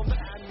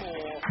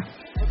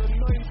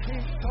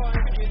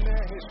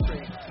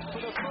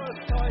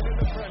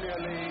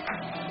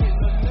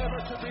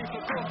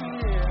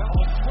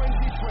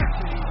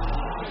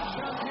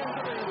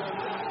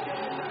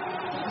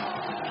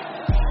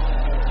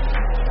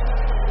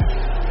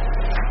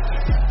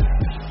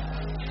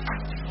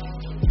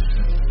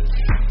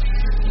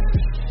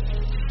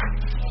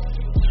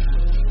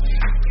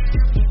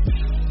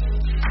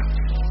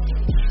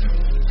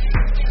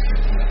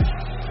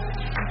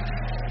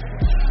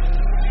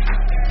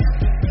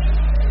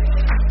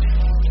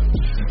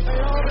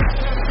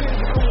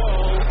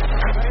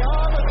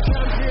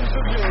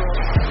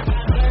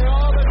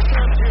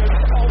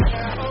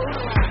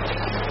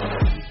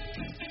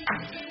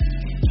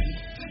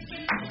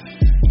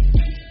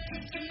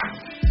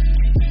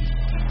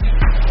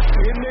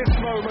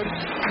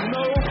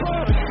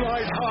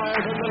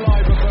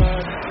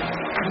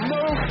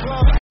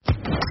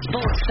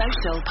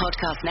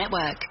 Podcast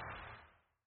Network.